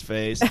Jason Leigh's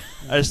face.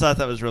 I just thought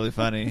that was really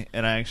funny,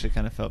 and I actually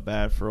kind of felt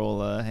bad for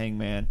old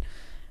Hangman.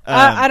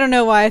 I don't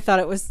know why I thought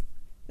it was.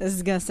 This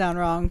is gonna sound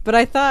wrong, but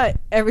I thought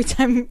every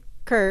time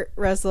Kurt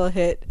Russell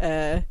hit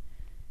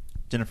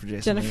Jennifer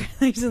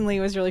Jason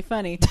Leigh was really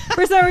funny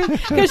for some reason,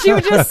 because she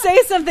would just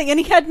say something and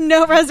he had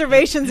no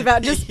reservations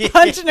about just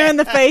punching her in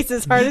the face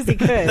as hard as he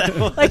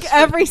could, like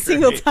every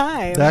single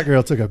time. That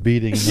girl took a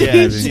beating. She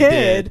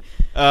did.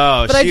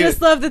 Oh, but I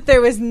just love that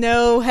there was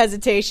no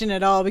hesitation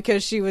at all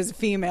because she was a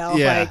female.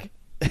 Yeah. Like,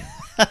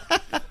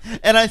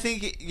 and I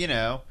think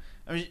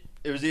I mean,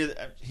 it was either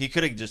he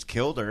could have just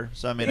killed her.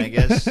 So I mean, I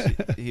guess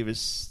he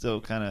was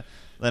still kind of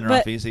letting her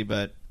off easy.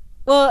 But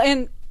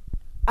and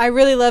I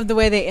really loved the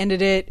way they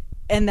ended it,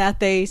 and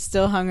that they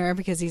still hung her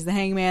because he's the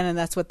hangman, and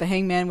that's what the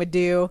hangman would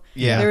do.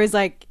 Yeah, there was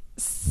like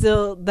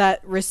still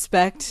that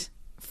respect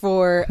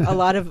for a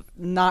lot of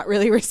not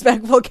really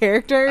respectful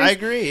characters. I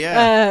agree.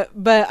 Yeah,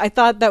 but I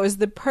thought that was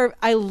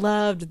I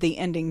loved the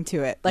ending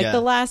to it. Like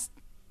the last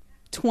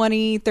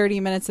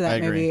 20-30 minutes of that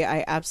movie,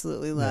 I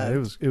absolutely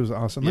loved. Yeah, it was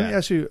awesome. Let me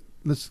ask you.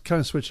 Let's kind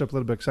of switch it up a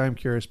little bit because I'm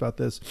curious about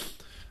this.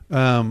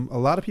 A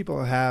lot of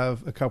people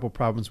have a couple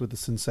problems with the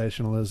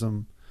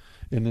sensationalism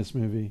in this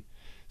movie,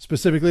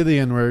 specifically the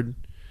N-word.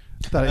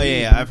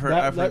 I've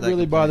heard that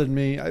really bothered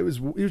me. It was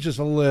just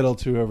a little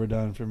too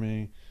overdone for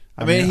me.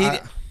 I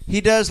mean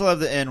he does love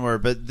the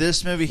N-word, but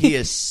this movie he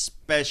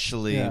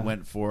especially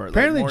went for it.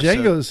 Apparently, like,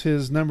 Django's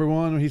his number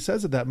one. He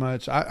says it that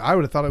much. I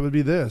would have thought it would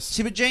be this.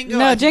 See, but Django.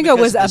 No, Django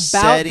was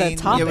about the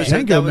topic.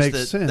 Django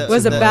makes sense.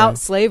 Was about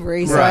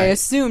slavery, so I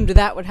assumed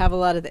that would have a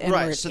lot of the N-word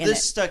right. So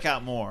this stuck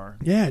out more.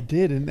 Yeah, it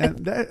did, and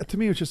that to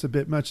me was just a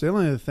bit much. The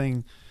only other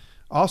thing,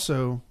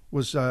 also,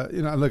 was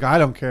look, I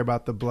don't care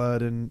about the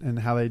blood and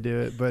how they do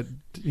it, but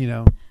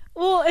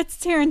Well, it's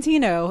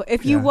Tarantino.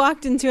 If you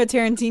walked into a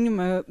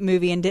Tarantino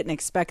movie and didn't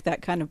expect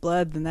that kind of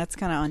blood, then that's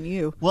kind of on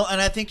you. Well, and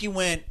I think he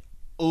went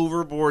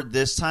overboard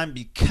this time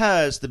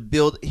because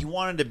he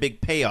wanted a big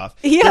payoff.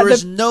 Yeah, there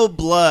was no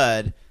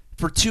blood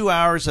for 2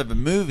 hours of a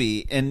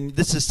movie, and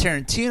this is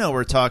Tarantino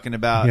we're talking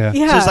about. Yeah.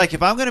 Yeah. So it's like,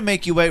 if I'm going to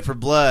make you wait for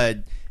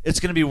blood, it's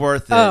going to be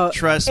worth it.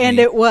 Trust me. And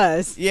it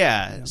was.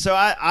 Yeah. So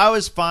I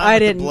was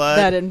fine with the blood.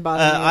 That didn't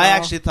bother me at I all.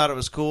 actually thought it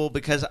was cool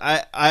because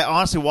I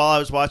honestly, while I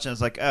was watching, I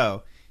was like,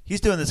 oh, he's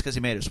doing this because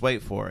he made us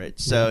wait for it.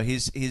 So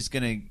he's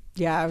going to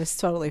I was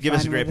totally give fine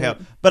us a great with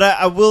payoff. it. But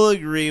I will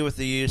agree with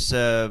the use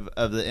of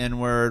the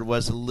N-word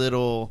was a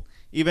little,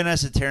 even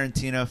as a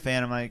Tarantino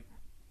fan, I'm like,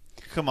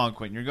 come on,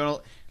 Quentin, you're going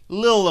a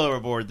little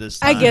overboard this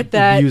time. I get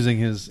that. abusing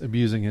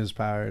his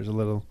powers a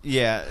little.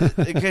 Yeah,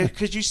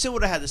 because you still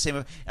would have had the same.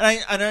 And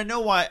I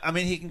know why. I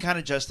mean, he can kind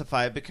of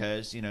justify it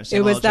because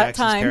Samuel L.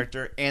 Jackson's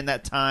character and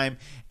that time,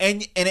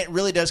 and it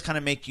really does kind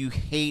of make you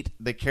hate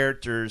the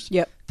characters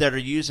that are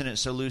using it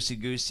so loosey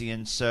goosey,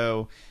 and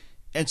so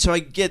I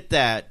get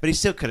that, but he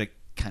still could have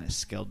kind of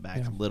scaled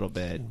back a little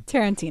bit.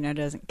 Tarantino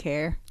doesn't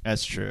care.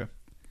 That's true.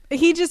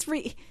 He just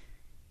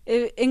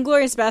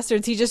Inglourious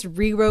Bastards, he just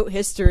rewrote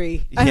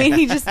history. I mean,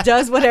 he just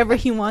does whatever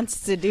he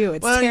wants to do.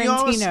 It's Tarantino. You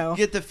always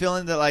get the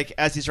feeling that, like,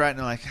 as he's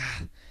writing, like,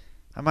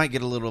 I might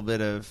get a little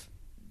bit of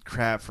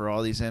crap for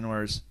all these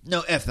N-words.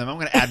 No, F them. I'm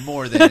going to add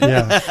more than.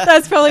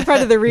 That's probably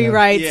part of the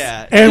rewrites.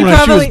 Yeah. And when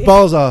I shoot his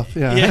balls off.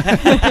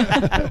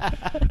 Yeah.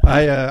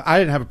 I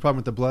didn't have a problem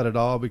with the blood at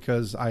all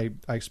because I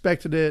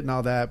expected it and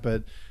all that,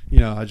 but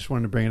I just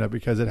wanted to bring it up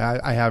because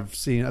I have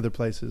seen other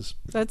places.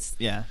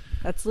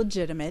 That's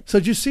legitimate. So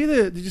did you see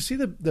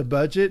the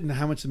budget and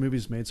how much the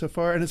movie's made so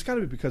far? And it's got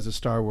to be because of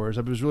Star Wars.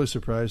 I was really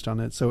surprised on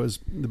it. So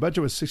the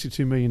budget was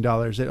 $62 million.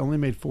 It only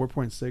made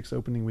 4.6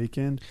 opening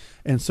weekend,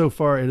 and so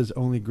far it has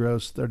only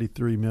grossed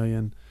 $33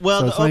 million. Well,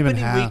 so the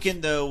opening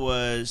weekend though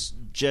was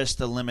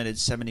just a limited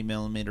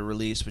 70mm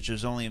release, which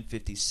was only in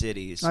 50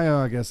 cities.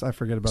 I guess I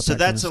forget about that.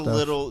 That's a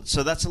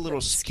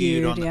little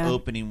skewed on the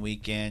opening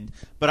weekend.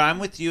 But I'm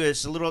with you.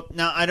 It's a little.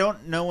 Now I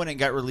don't know when it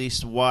got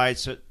released wide.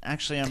 So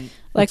actually, I'm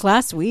like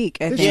last week.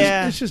 I think.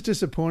 It's just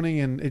disappointing,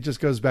 and it just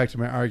goes back to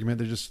my argument.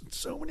 There's just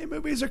so many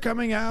movies are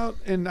coming out,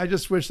 and I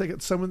just wish they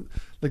could someone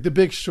like The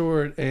Big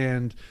Short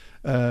and.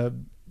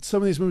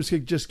 Some of these movies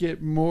could just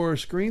get more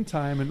screen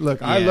time. And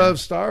look, I love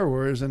Star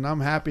Wars, and I'm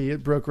happy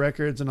it broke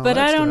records and all that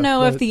stuff. But I don't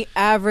know if the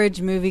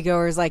average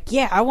moviegoer is like,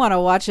 I want to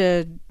watch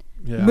a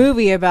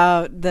movie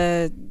about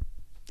the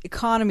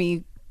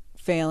economy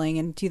failing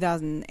in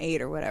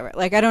 2008 or whatever.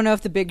 Like, I don't know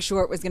if The Big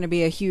Short was going to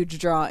be a huge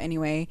draw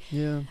anyway.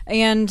 Yeah.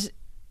 And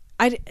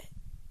I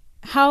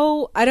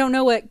don't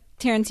know what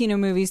Tarantino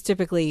movies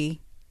typically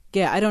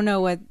get. I don't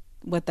know what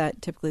what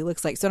that typically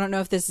looks like. So I don't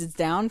know if this is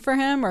down for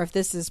him or if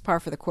this is par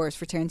for the course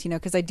for Tarantino,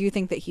 because I do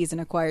think that he's an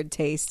acquired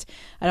taste.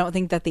 I don't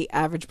think that the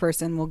average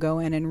person will go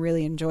in and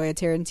really enjoy a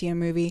Tarantino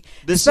movie,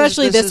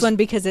 especially this one,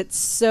 because it's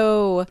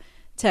so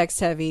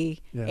text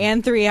heavy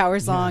and 3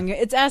 hours long.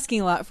 It's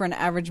asking a lot for an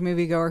average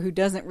moviegoer who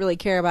doesn't really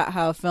care about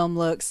how a film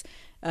looks,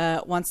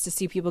 wants to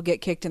see people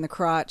get kicked in the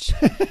crotch.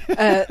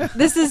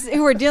 This is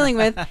who we're dealing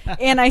with.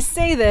 And I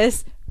say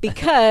this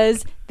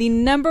because the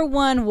number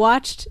one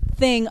watched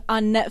thing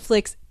on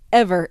Netflix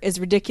ever is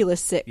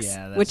Ridiculous Six,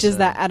 which is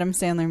that Adam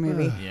Sandler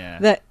movie.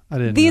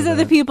 These are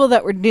the people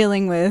that we're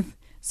dealing with.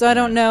 So I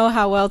don't know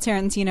how well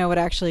Tarantino would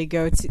actually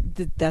go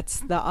to. That's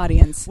the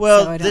audience.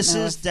 Well, so this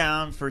is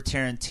down for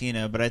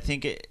Tarantino, but I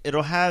think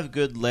it'll have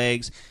good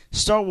legs.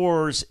 Star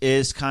Wars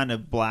is kind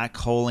of black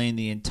holing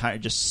the entire,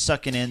 just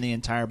sucking in the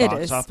entire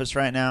box office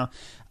right now.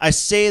 I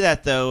say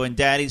that though, and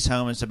Daddy's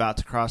Home is about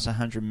to cross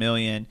 100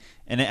 million,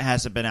 and it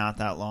hasn't been out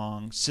that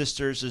long.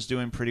 Sisters is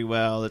doing pretty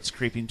well; it's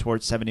creeping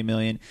towards 70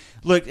 million.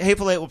 Look,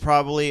 Hateful Eight will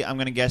probably, I'm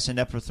going to guess, end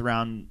up with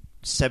around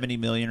 70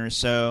 million or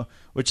so,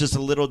 which is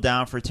a little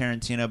down for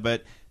Tarantino,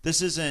 but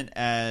this isn't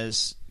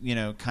as,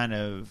 kind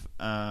of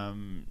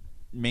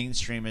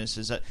mainstream as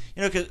that,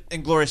 because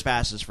Inglourious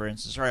Basterds, for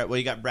instance. All right, well,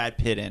 you got Brad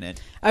Pitt in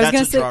it.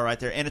 That's a draw right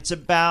there, and it's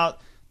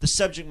about, the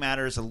subject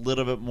matter is a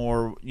little bit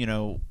more,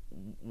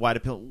 wide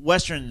appeal.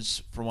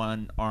 Westerns, for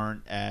one,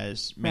 aren't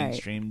as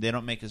mainstream. Right. They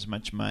don't make as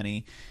much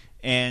money,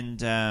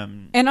 and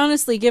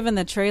honestly, given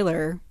the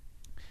trailer.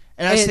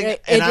 And I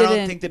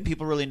don't think that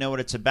people really know what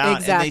it's about.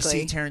 Exactly. And they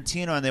see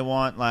Tarantino and they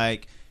want,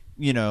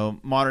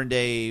 modern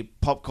day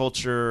pop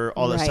culture,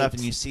 all that stuff.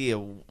 And you see a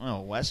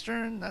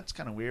Western? That's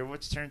kind of weird.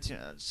 What's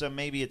Tarantino? So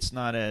maybe it's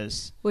not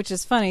as... Which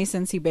is funny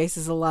since he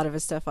bases a lot of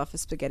his stuff off of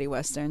spaghetti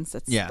Westerns.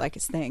 That's like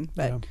his thing.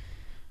 But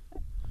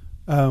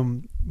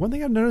one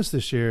thing I've noticed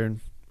this year,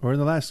 or in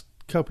the last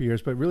couple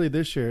years, but really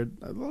this year,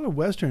 a lot of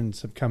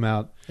Westerns have come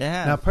out.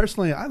 Yeah. Now,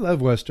 personally, I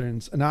love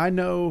Westerns. And I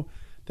know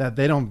that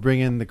they don't bring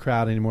in the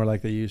crowd anymore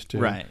like they used to.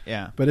 Right,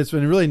 yeah. But it's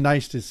been really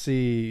nice to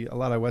see a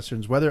lot of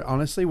Westerns, whether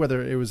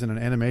it was in an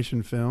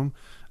animation film,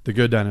 The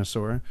Good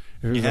Dinosaur,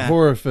 if it was a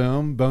horror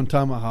film, Bone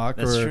Tomahawk,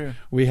 That's true.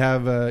 We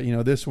have,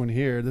 this one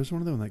here. There's one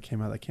of them that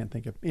came out I can't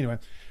think of. Anyway,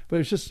 but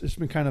it's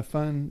been kind of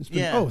fun. It's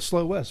been,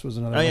 Slow West was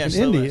another one.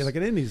 Like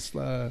an Indies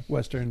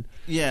Western.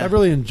 Yeah. I've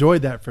really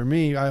enjoyed that for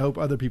me. I hope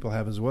other people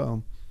have as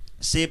well.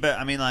 See, but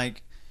I mean,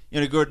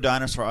 Good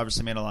Dinosaur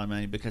obviously made a lot of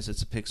money because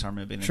it's a Pixar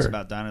movie and it's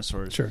about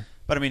dinosaurs. Sure.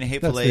 But I mean,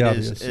 Hateful Eight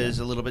is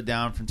a little bit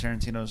down from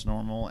Tarantino's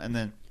normal, and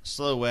then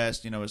Slow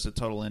West, is a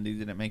total indie.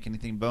 Didn't make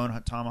anything.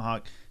 Bone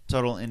Tomahawk,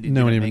 total indie.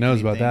 No one even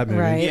knows about that movie.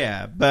 Right.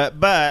 Yeah, but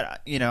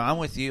I'm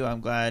with you. I'm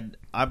glad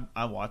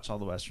I watch all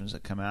the Westerns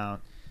that come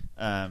out.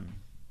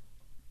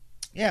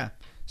 Yeah.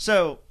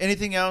 So,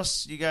 anything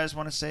else you guys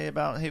want to say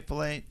about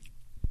Hateful Eight?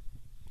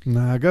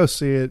 Nah, go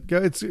see it.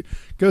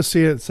 Go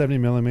see it at 70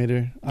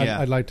 millimeter.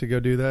 I'd like to go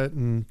do that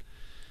and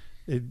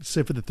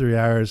sit for the 3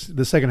 hours.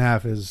 The second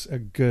half is a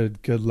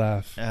good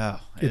laugh.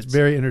 Oh, it's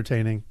very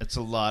entertaining. It's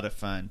a lot of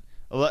fun.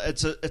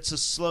 It's a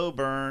slow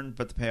burn,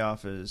 but the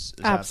payoff is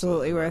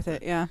absolutely worth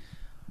it. Yeah.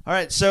 All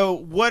right. So,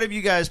 what have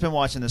you guys been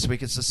watching this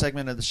week? It's a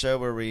segment of the show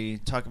where we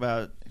talk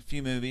about a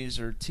few movies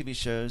or TV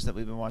shows that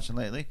we've been watching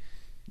lately.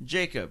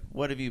 Jacob,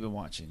 what have you been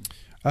watching?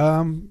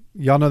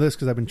 Y'all know this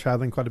because I've been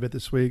traveling quite a bit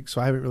this week,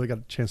 so I haven't really got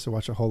a chance to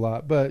watch a whole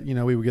lot. But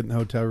we would get in the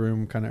hotel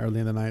room kind of early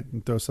in the night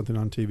and throw something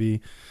on TV.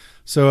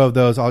 So of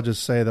those, I'll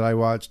just say that I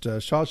watched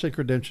Shawshank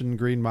Redemption,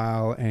 Green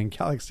Mile, and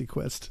Galaxy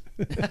Quest.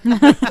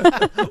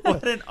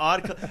 What an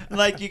odd...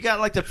 you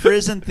got the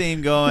prison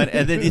theme going,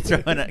 and then you throw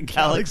in a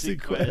Galaxy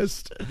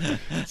Quest.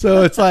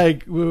 So it's I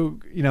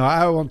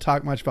won't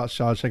talk much about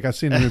Shawshank. I've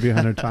seen the movie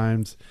 100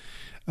 times.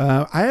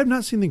 I have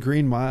not seen the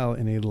Green Mile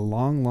in a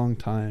long, long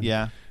time.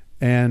 Yeah.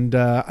 And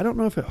I don't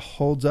know if it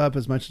holds up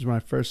as much as when I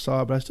first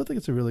saw it, but I still think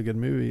it's a really good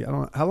movie.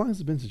 How long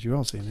has it been since you've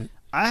all seen it?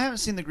 I haven't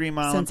seen the Green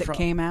Mile since it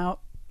came out.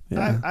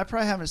 Yeah. I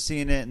probably haven't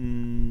seen it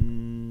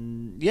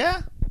in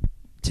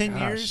 10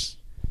 years.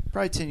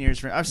 Probably 10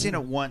 years. I've seen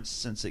it once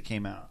since it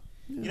came out.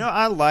 Yeah.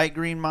 I like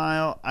Green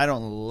Mile. I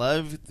don't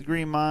love the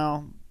Green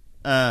Mile,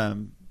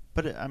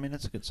 but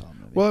it's a good solid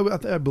movie. Well,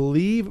 I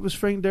believe it was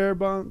Frank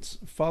Darabont's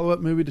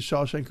follow-up movie to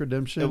Shawshank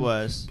Redemption. It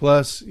was.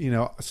 Plus,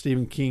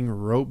 Stephen King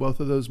wrote both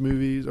of those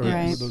movies or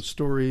those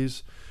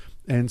stories.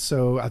 And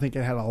so I think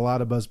it had a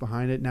lot of buzz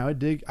behind it. Now it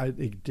did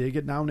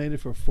get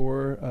nominated for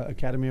 4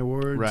 Academy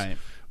Awards. Right.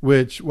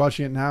 Which,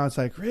 watching it now, it's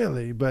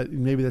really? But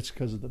maybe that's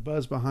because of the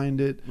buzz behind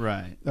it.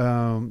 Right.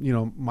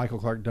 Michael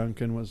Clark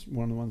Duncan was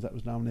one of the ones that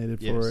was nominated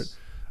for it.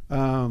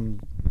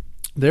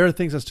 There are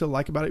things I still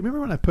like about it. Remember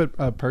when I put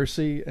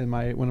Percy in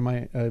one of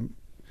my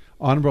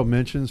honorable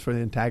mentions for the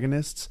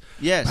antagonists?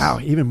 Yes. Wow,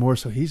 even more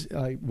so. He's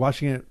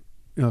watching it,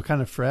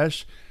 kind of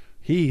fresh.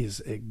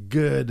 He's a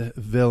good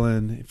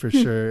villain for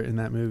sure in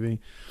that movie.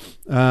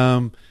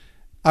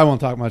 I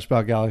won't talk much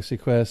about Galaxy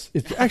Quest.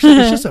 It's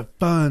just a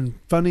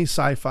funny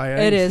sci-fi. I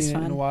haven't seen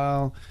it in a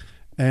while.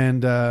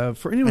 And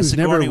for anyone And who's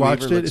never Sigourney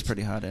watched Weaver it, looks it's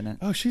pretty hot in it.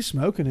 Oh, she's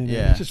smoking in it.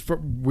 Yeah. It's just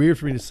weird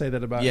for me to say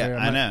that about Yeah, her.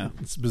 I know.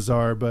 It's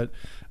bizarre, but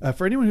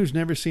for anyone who's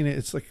never seen it,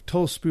 it's like a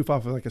total spoof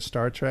off of like a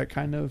Star Trek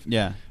kind of.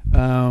 Yeah.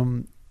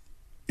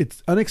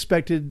 It's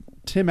unexpected.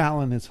 Tim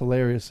Allen is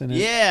hilarious in it.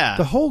 Yeah.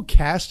 The whole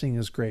casting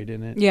is great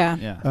in it. Yeah.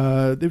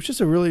 Yeah. It was just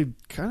a really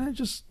kind of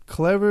just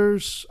clever.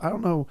 I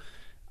don't know.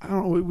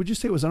 Would you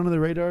say it was under the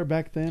radar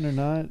back then or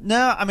not?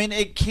 No, I mean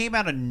it came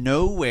out of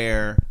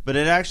nowhere, but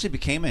it actually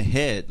became a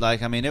hit.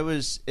 Like, I mean, it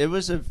was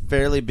a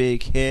fairly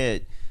big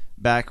hit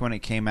back when it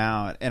came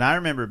out, and I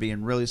remember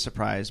being really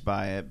surprised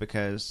by it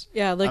because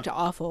Yeah, it looked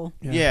awful.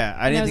 yeah,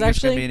 I didn't it was think it was going to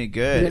actually be any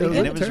good, really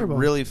and it was terrible.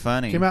 really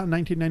funny. Came out in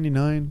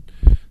 1999.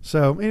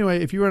 So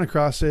anyway, if you run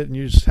across it and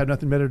you just have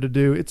nothing better to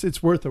do,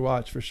 it's worth a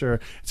watch for sure.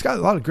 It's got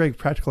a lot of great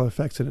practical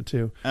effects in it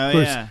too. Oh, of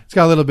course, yeah. It's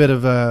got a little bit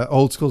of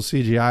old school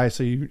CGI,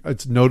 so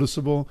it's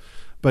noticeable.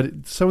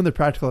 But some of the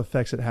practical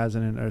effects it has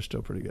in it are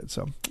still pretty good.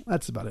 So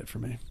that's about it for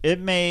me.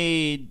 It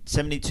made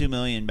 $72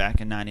 million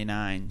back in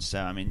 '99. So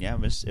I mean, yeah,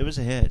 it was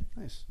a hit.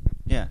 Nice.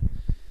 Yeah.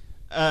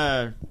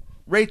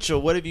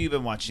 Rachel, what have you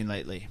been watching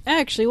lately? I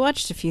actually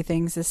watched a few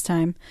things this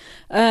time.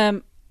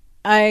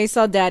 I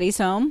saw Daddy's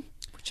Home,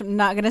 which I'm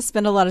not going to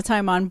spend a lot of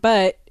time on,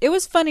 but it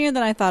was funnier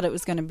than I thought it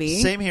was going to be.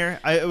 Same here.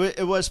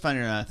 It was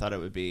funnier than I thought it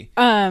would be.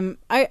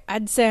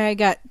 I'd say I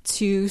got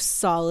 2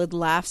 solid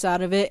laughs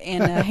out of it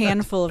and a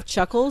handful of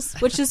chuckles,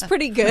 which is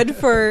pretty good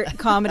for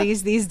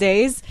comedies these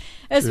days,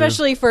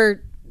 especially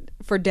for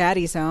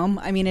Daddy's Home.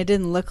 I mean, it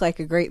didn't look like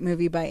a great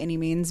movie by any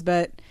means,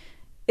 but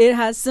it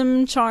has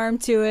some charm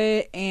to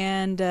it,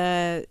 and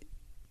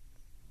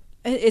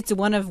it's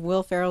one of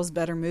Will Ferrell's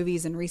better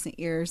movies in recent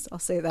years. I'll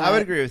say that. I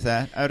would agree with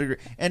that. I would agree.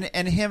 And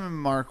him and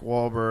Mark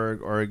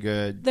Wahlberg are a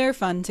good. They're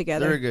fun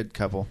together. They're a good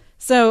couple.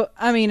 So,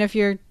 I mean, if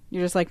you're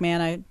just like,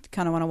 man, I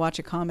kind of want to watch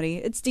a comedy,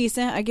 it's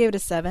decent. I gave it a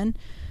 7.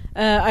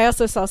 I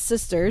also saw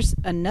Sisters,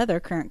 another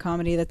current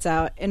comedy that's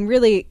out, and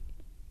really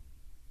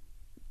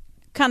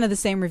kind of the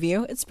same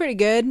review. It's pretty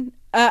good.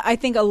 I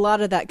think a lot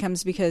of that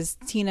comes because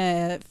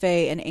Tina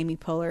Fey and Amy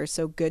Poehler are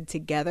so good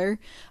together.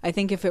 I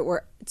think if it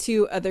were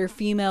 2 other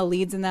female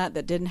leads in that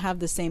didn't have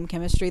the same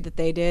chemistry that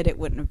they did, it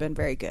wouldn't have been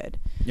very good.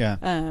 Yeah.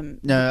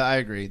 No, I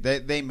agree.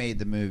 They made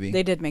the movie.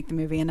 They did make the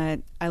movie, and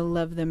I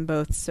love them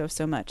both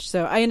so much.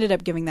 So I ended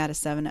up giving that a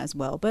 7 as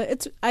well.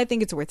 But I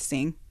think it's worth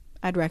seeing.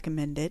 I'd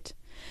recommend it.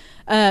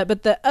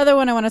 But the other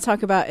one I want to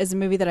talk about is a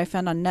movie that I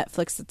found on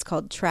Netflix that's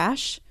called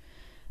Trash.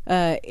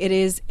 It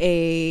is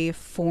a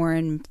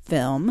foreign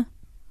film,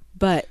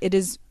 but it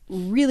is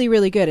really,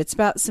 really good. It's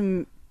about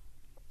some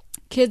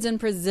kids in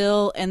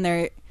Brazil, and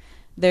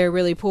they're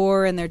really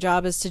poor, and their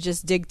job is to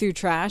just dig through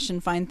trash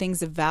and find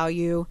things of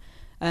value.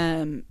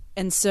 And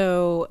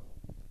so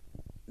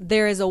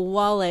there is a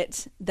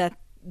wallet that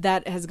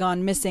has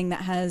gone missing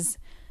that has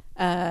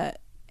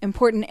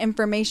important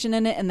information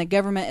in it, and the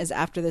government is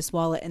after this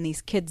wallet, and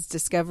these kids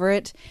discover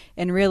it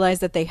and realize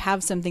that they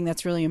have something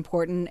that's really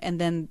important, and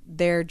then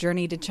their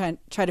journey to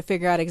try to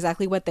figure out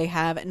exactly what they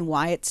have and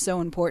why it's so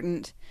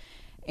important.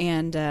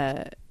 And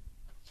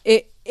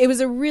it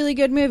was a really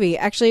good movie.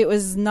 Actually, it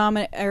was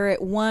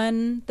it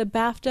won the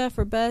BAFTA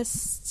for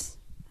best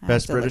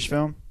British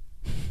film.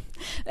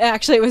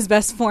 Actually, it was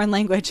best foreign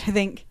language, I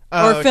think,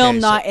 Oh, film okay,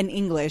 not in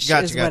English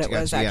is what it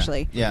was. Yeah.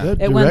 Actually, Yeah.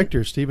 The It won-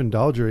 director, Stephen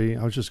Daldry,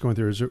 I was just going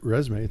through his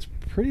resume. It's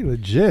pretty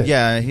legit.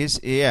 Yeah, he's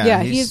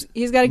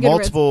got a good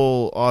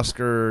multiple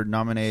Oscar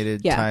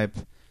nominated Yeah. type.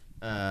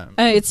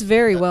 it's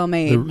very well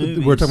made.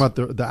 movies. We're talking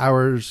about the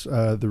Hours,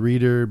 The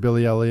Reader,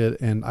 Billy Elliot,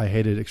 and I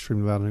Hated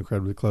Extremely Loud and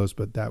Incredibly Close,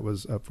 but that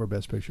was up for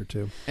Best Picture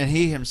too. And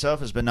he himself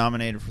has been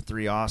nominated for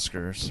 3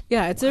 Oscars.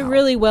 Yeah, it's a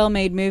really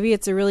well-made movie.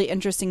 It's a really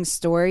interesting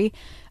story.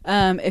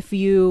 If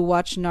you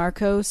watch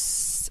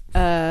Narcos,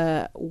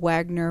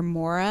 Wagner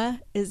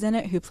Moura is in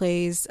it, who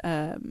plays,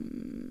 oh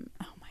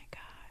my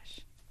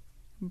gosh,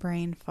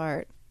 brain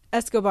fart.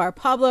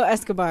 Pablo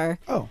Escobar.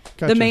 Oh,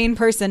 gotcha. The main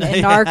person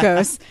in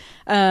Narcos.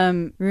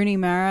 Rooney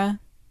Mara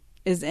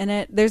is in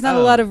it. There's not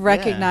a lot of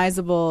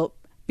recognizable,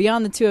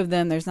 beyond the 2 of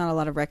them, there's not a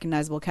lot of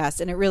recognizable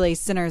cast, and it really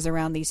centers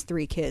around these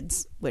 3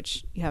 kids,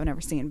 which you haven't ever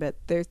seen, but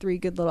they're 3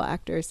 good little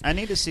actors. I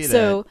need to see that.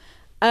 So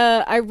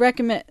I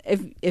recommend,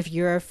 if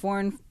you're a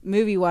foreign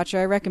movie watcher,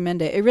 I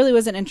recommend it. It really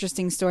was an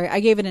interesting story. I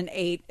gave it an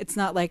 8. It's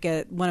not like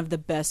one of the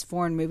best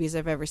foreign movies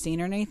I've ever seen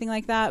or anything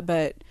like that,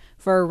 but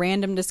for a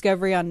random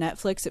discovery on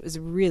Netflix, it was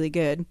really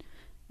good.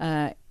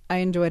 I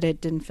enjoyed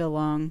it. Didn't feel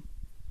long.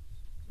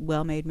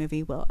 Well-made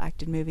movie,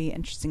 well-acted movie,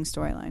 interesting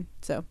storyline.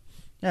 So,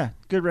 Yeah,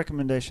 good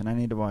recommendation. I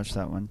need to watch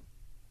that one.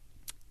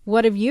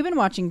 what have you been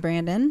watching,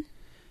 Brandon?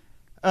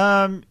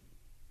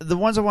 The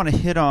ones I want to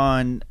hit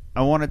on,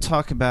 I want to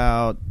talk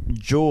about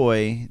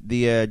Joy,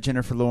 the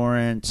Jennifer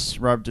Lawrence,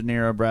 Robert De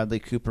Niro, Bradley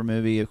Cooper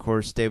movie. Of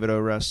course, David O.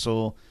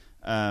 Russell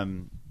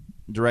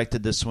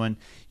directed this one.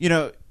 You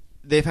know,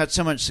 they've had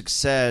so much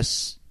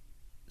success.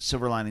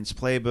 Silver Linings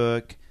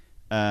Playbook,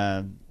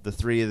 the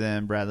 3 of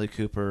them, Bradley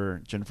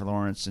Cooper, Jennifer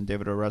Lawrence, and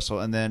David O. Russell,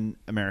 and then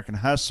American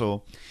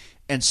Hustle.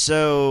 And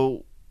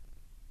so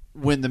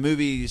when the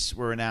movies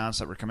were announced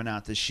that were coming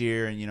out this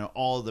year, and, you know,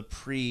 all the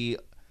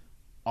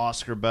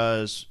Oscar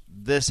buzz.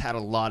 This had a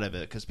lot of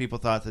it because people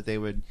thought that they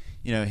would,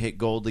 hit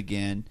gold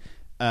again.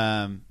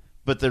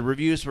 But the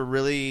reviews were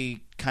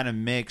really kind of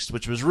mixed,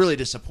 which was really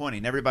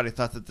disappointing. Everybody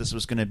thought that this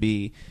was going to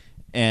be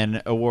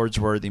an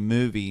awards-worthy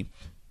movie.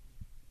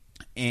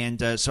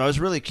 And so I was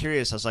really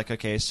curious. I was like,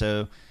 okay,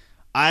 so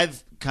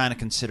I've kind of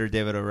considered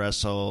David O.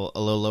 Russell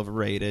a little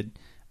overrated.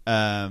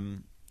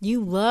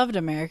 You loved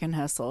American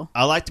Hustle.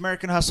 I liked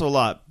American Hustle a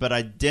lot, but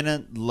I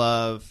didn't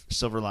love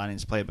Silver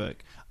Linings Playbook.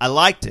 I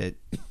liked it.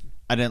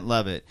 I didn't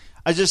love it.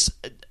 I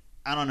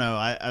don't know.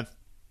 I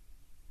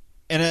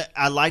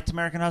liked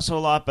American Hustle a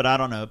lot, but I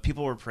don't know.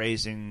 People were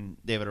praising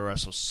David O.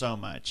 Russell so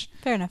much.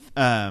 Fair enough.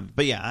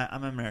 But yeah,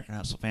 I'm an American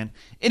Hustle fan.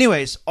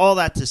 Anyways, all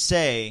that to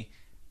say,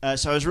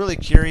 so I was really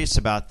curious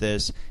about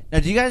this. Now,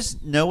 do you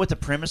guys know what the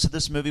premise of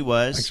this movie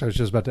was? Actually, I was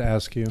just about to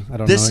ask you. I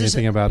don't know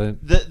anything about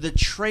it. The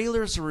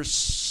trailers were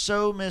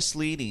so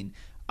misleading.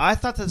 I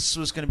thought this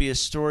was going to be a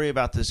story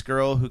about this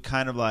girl who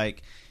kind of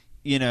like,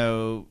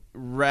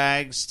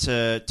 rags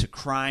to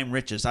crime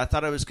riches. I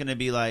thought it was going to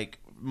be like,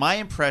 my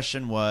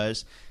impression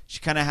was she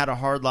kind of had a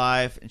hard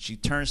life and she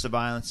turns to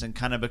violence and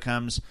kind of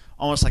becomes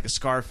almost like a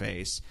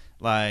Scarface,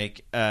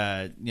 like,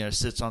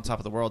 sits on top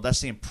of the world. That's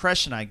the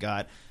impression I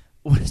got.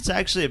 What it's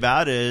actually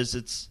about is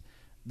it's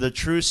the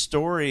true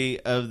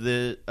story of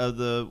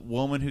the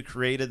woman who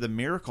created the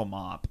Miracle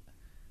Mop.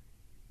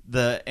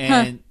 The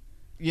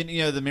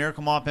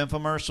Miracle Mop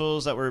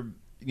infomercials that were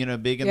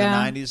big in the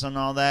 90s and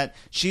all that.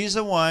 She's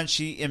the one.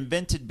 She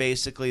invented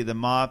basically the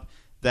mop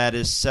that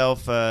is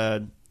self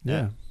rinses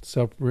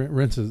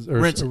or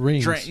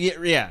rings.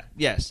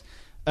 Yes.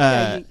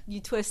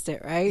 You twist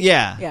it, right?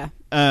 Yeah.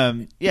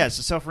 It's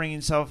a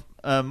self-ringing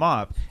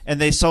mop, and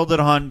they sold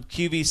it on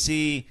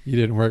QVC. You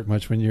didn't work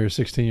much when you were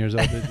 16 years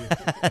old, did you?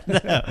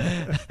 No,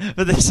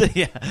 but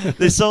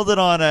they sold it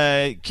on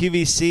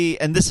QVC,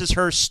 and this is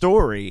her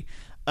story.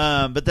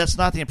 But that's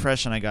not the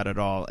impression I got at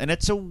all. And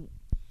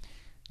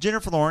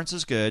Jennifer Lawrence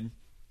is good,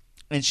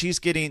 and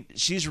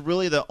she's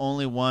really the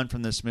only one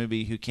from this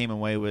movie who came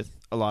away with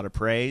a lot of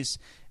praise,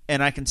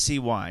 and I can see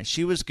why.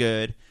 She was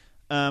good,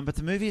 but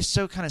the movie is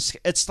so kind of.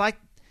 It's like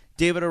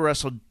David O.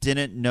 Russell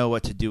didn't know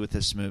what to do with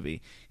this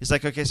movie. He's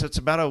like, okay, so it's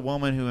about a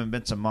woman who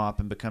invents a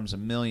mop and becomes a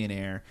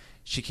millionaire.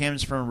 She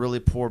comes from a really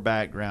poor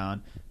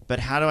background, but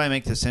how do I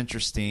make this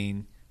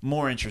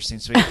more interesting?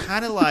 So he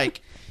kind of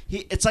like,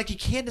 it's like he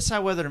can't decide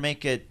whether to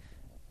make it.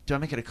 Do I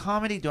make it a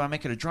comedy? Do I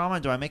make it a drama?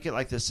 Do I make it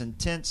like this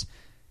intense?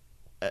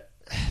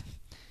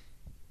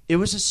 It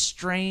was a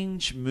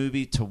strange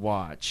movie to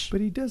watch. But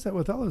he does that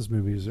with all his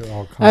movies. They're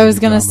all comedy I was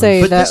going to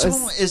say but that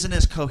this one isn't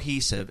as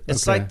cohesive.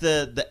 It's like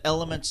the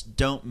elements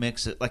don't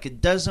mix it. Like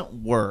it doesn't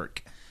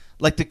work.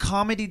 Like the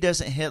comedy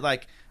doesn't hit.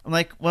 Like I'm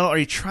like, well, are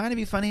you trying to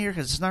be funny here?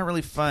 Because it's not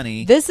really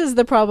funny. This is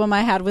the problem I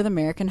had with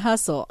American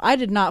Hustle. I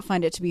did not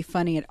find it to be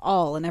funny at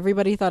all, and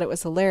everybody thought it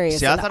was hilarious.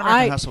 See, I thought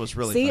American Hustle was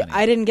really funny.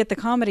 I didn't get the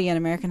comedy in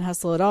American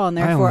Hustle at all, and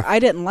therefore I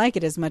didn't like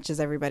it as much as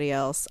everybody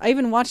else. I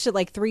even watched it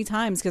like 3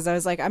 times because I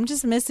was like, I'm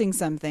just missing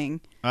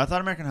something. I thought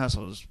American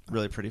Hustle was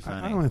really pretty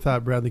funny. I only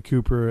thought Bradley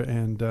Cooper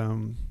and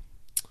the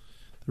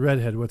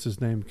redhead, what's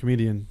his name,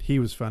 comedian, he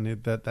was funny.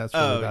 That's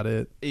really about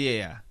it.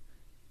 Yeah.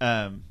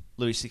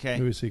 Louis C.K.?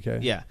 Louis C.K.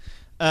 Yeah.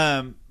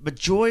 But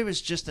Joy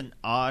was just an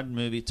odd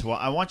movie to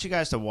watch. I want you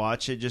guys to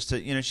watch it just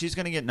to, she's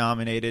going to get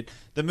nominated.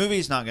 The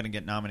movie's not going to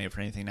get nominated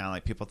for anything now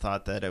like people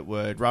thought that it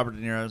would. Robert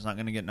De Niro's not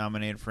going to get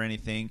nominated for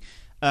anything.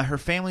 Her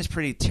family's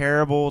pretty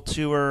terrible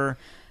to her.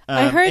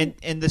 I heard...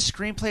 and the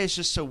screenplay is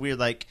just so weird.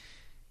 Like,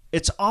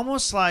 it's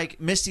almost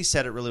like Misty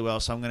said it really well,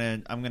 so I'm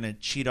gonna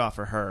cheat off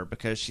of her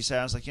because she said,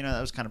 I was like,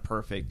 that was kind of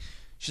perfect.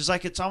 She's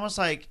like, it's almost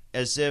like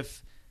as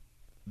if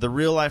the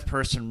real life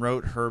person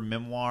wrote her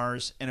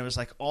memoirs, and it was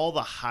like all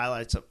the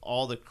highlights of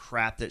all the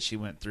crap that she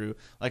went through,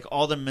 like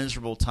all the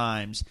miserable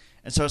times.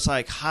 And so it's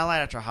like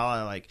highlight after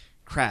highlight, like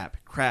crap.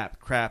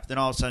 Then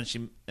all of a sudden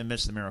she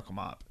admits the Miracle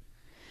Mop.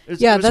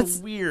 That's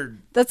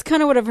weird. That's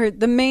kind of what I've heard.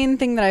 The main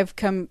thing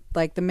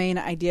that the main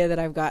idea that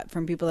I've got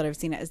from people that I've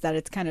seen it is that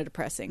it's kind of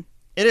depressing.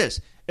 It is.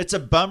 It's a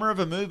bummer of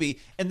a movie,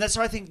 and that's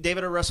why I think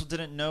David O. Russell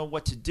didn't know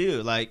what to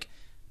do. Like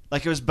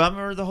it was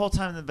bummer the whole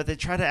time, but they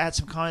tried to add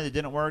some comedy that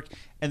didn't work,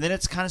 and then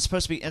it's kind of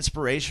supposed to be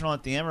inspirational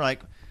at the end. We're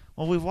like,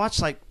 well, we've watched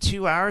like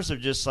 2 hours of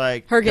just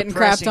like her getting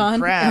crapped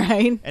on,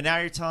 right? And now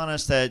you're telling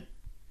us that.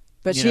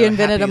 But she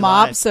invented a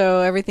mop,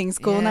 so everything's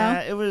cool now.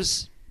 Yeah, it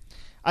was.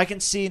 I can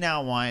see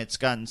now why it's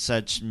gotten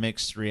such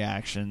mixed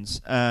reactions.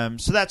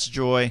 So that's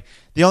Joy.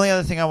 The only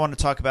other thing I want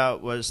to talk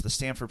about was the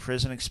Stanford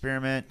prison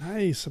experiment.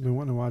 Nice. I've been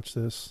wanting to watch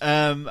this.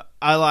 I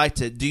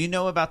liked it. Do you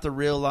know about the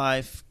real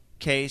life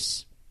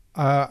case?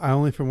 I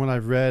only from what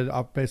I've read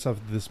based off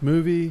of this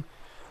movie,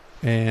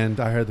 and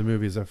I heard the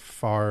movie is a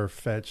far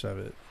fetch of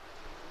it.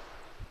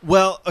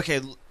 Well, okay,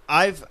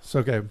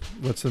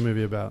 what's the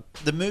movie about?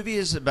 The movie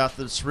is about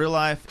this real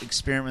life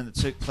experiment that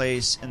took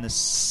place in the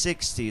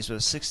 60s, or the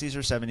 60s or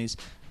 70s,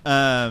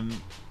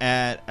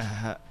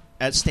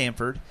 at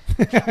Stanford.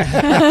 I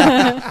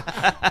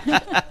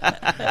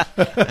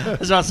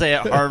was about to say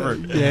at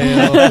Harvard.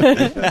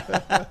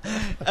 Yeah.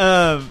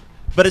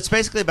 But it's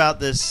basically about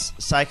this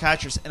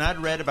psychiatrist, and I'd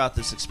read about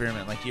this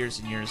experiment like years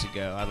and years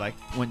ago. I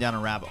went down a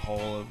rabbit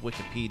hole of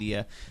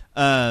Wikipedia.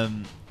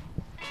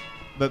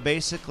 But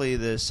basically,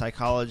 the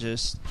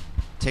psychologist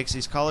takes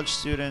these college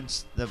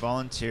students that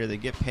volunteer. They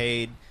get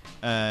paid.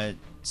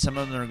 Some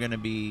of them are going to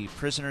be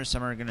prisoners.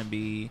 Some are going to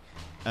be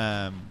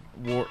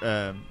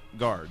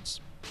guards.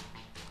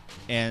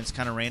 And it's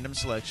kind of random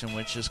selection,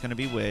 which is going to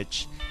be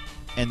which.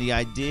 And the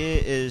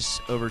idea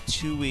is over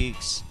 2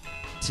 weeks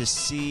to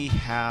see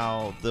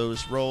how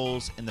those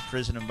roles in the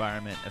prison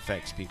environment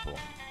affects people.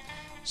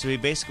 So he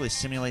basically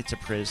simulates a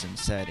prison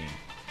setting.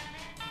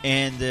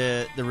 And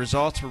the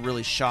results were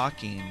really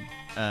shocking,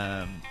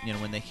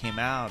 when they came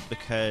out,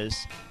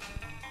 because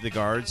the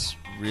guards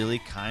really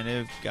kind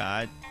of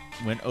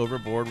went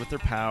overboard with their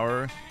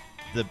power.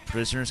 The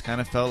prisoners kind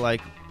of felt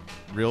like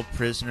real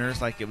prisoners,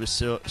 like it was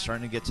still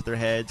starting to get to their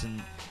heads,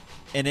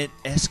 and it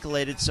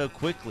escalated so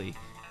quickly.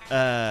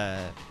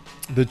 The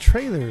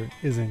trailer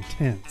is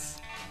intense.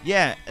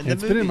 Yeah, and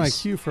it's been in my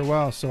queue for a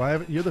while,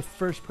 so you're the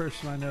first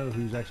person I know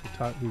who's actually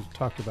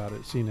talked about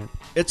it, seen it.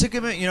 It's a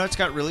good, it's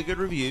got really good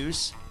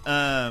reviews.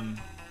 And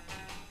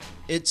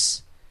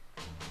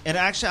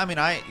actually, I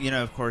mean,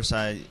 of course,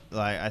 I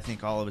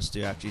think all of us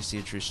do. After you see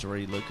a true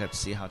story, you look up to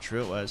see how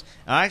true it was.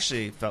 I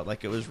actually felt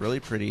like it was really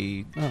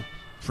pretty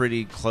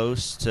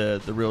close to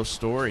the real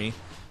story,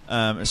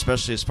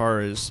 especially as far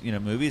as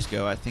movies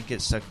go. I think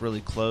it stuck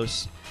really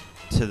close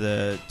to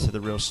the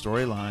real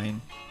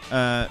storyline.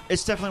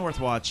 It's definitely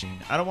worth watching.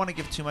 I don't want to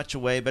give too much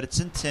away, but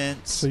it's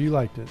intense. So you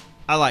liked it?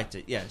 I liked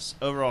it. Yes,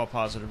 overall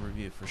positive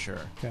review for sure.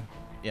 Okay.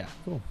 Yeah.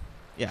 Cool.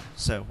 Yeah.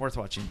 So worth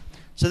watching.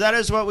 So that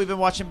is what we've been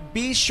watching.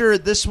 Be sure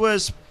this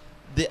was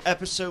the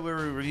episode where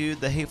we reviewed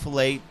The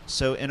Hateful Eight.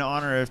 So in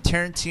honor of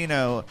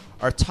Tarantino,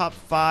 our top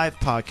 5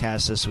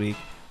 podcast this week,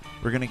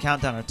 we're going to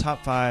count down our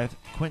top 5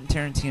 Quentin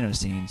Tarantino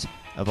scenes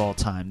of all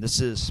time. This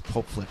is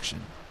Pulp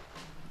Fiction.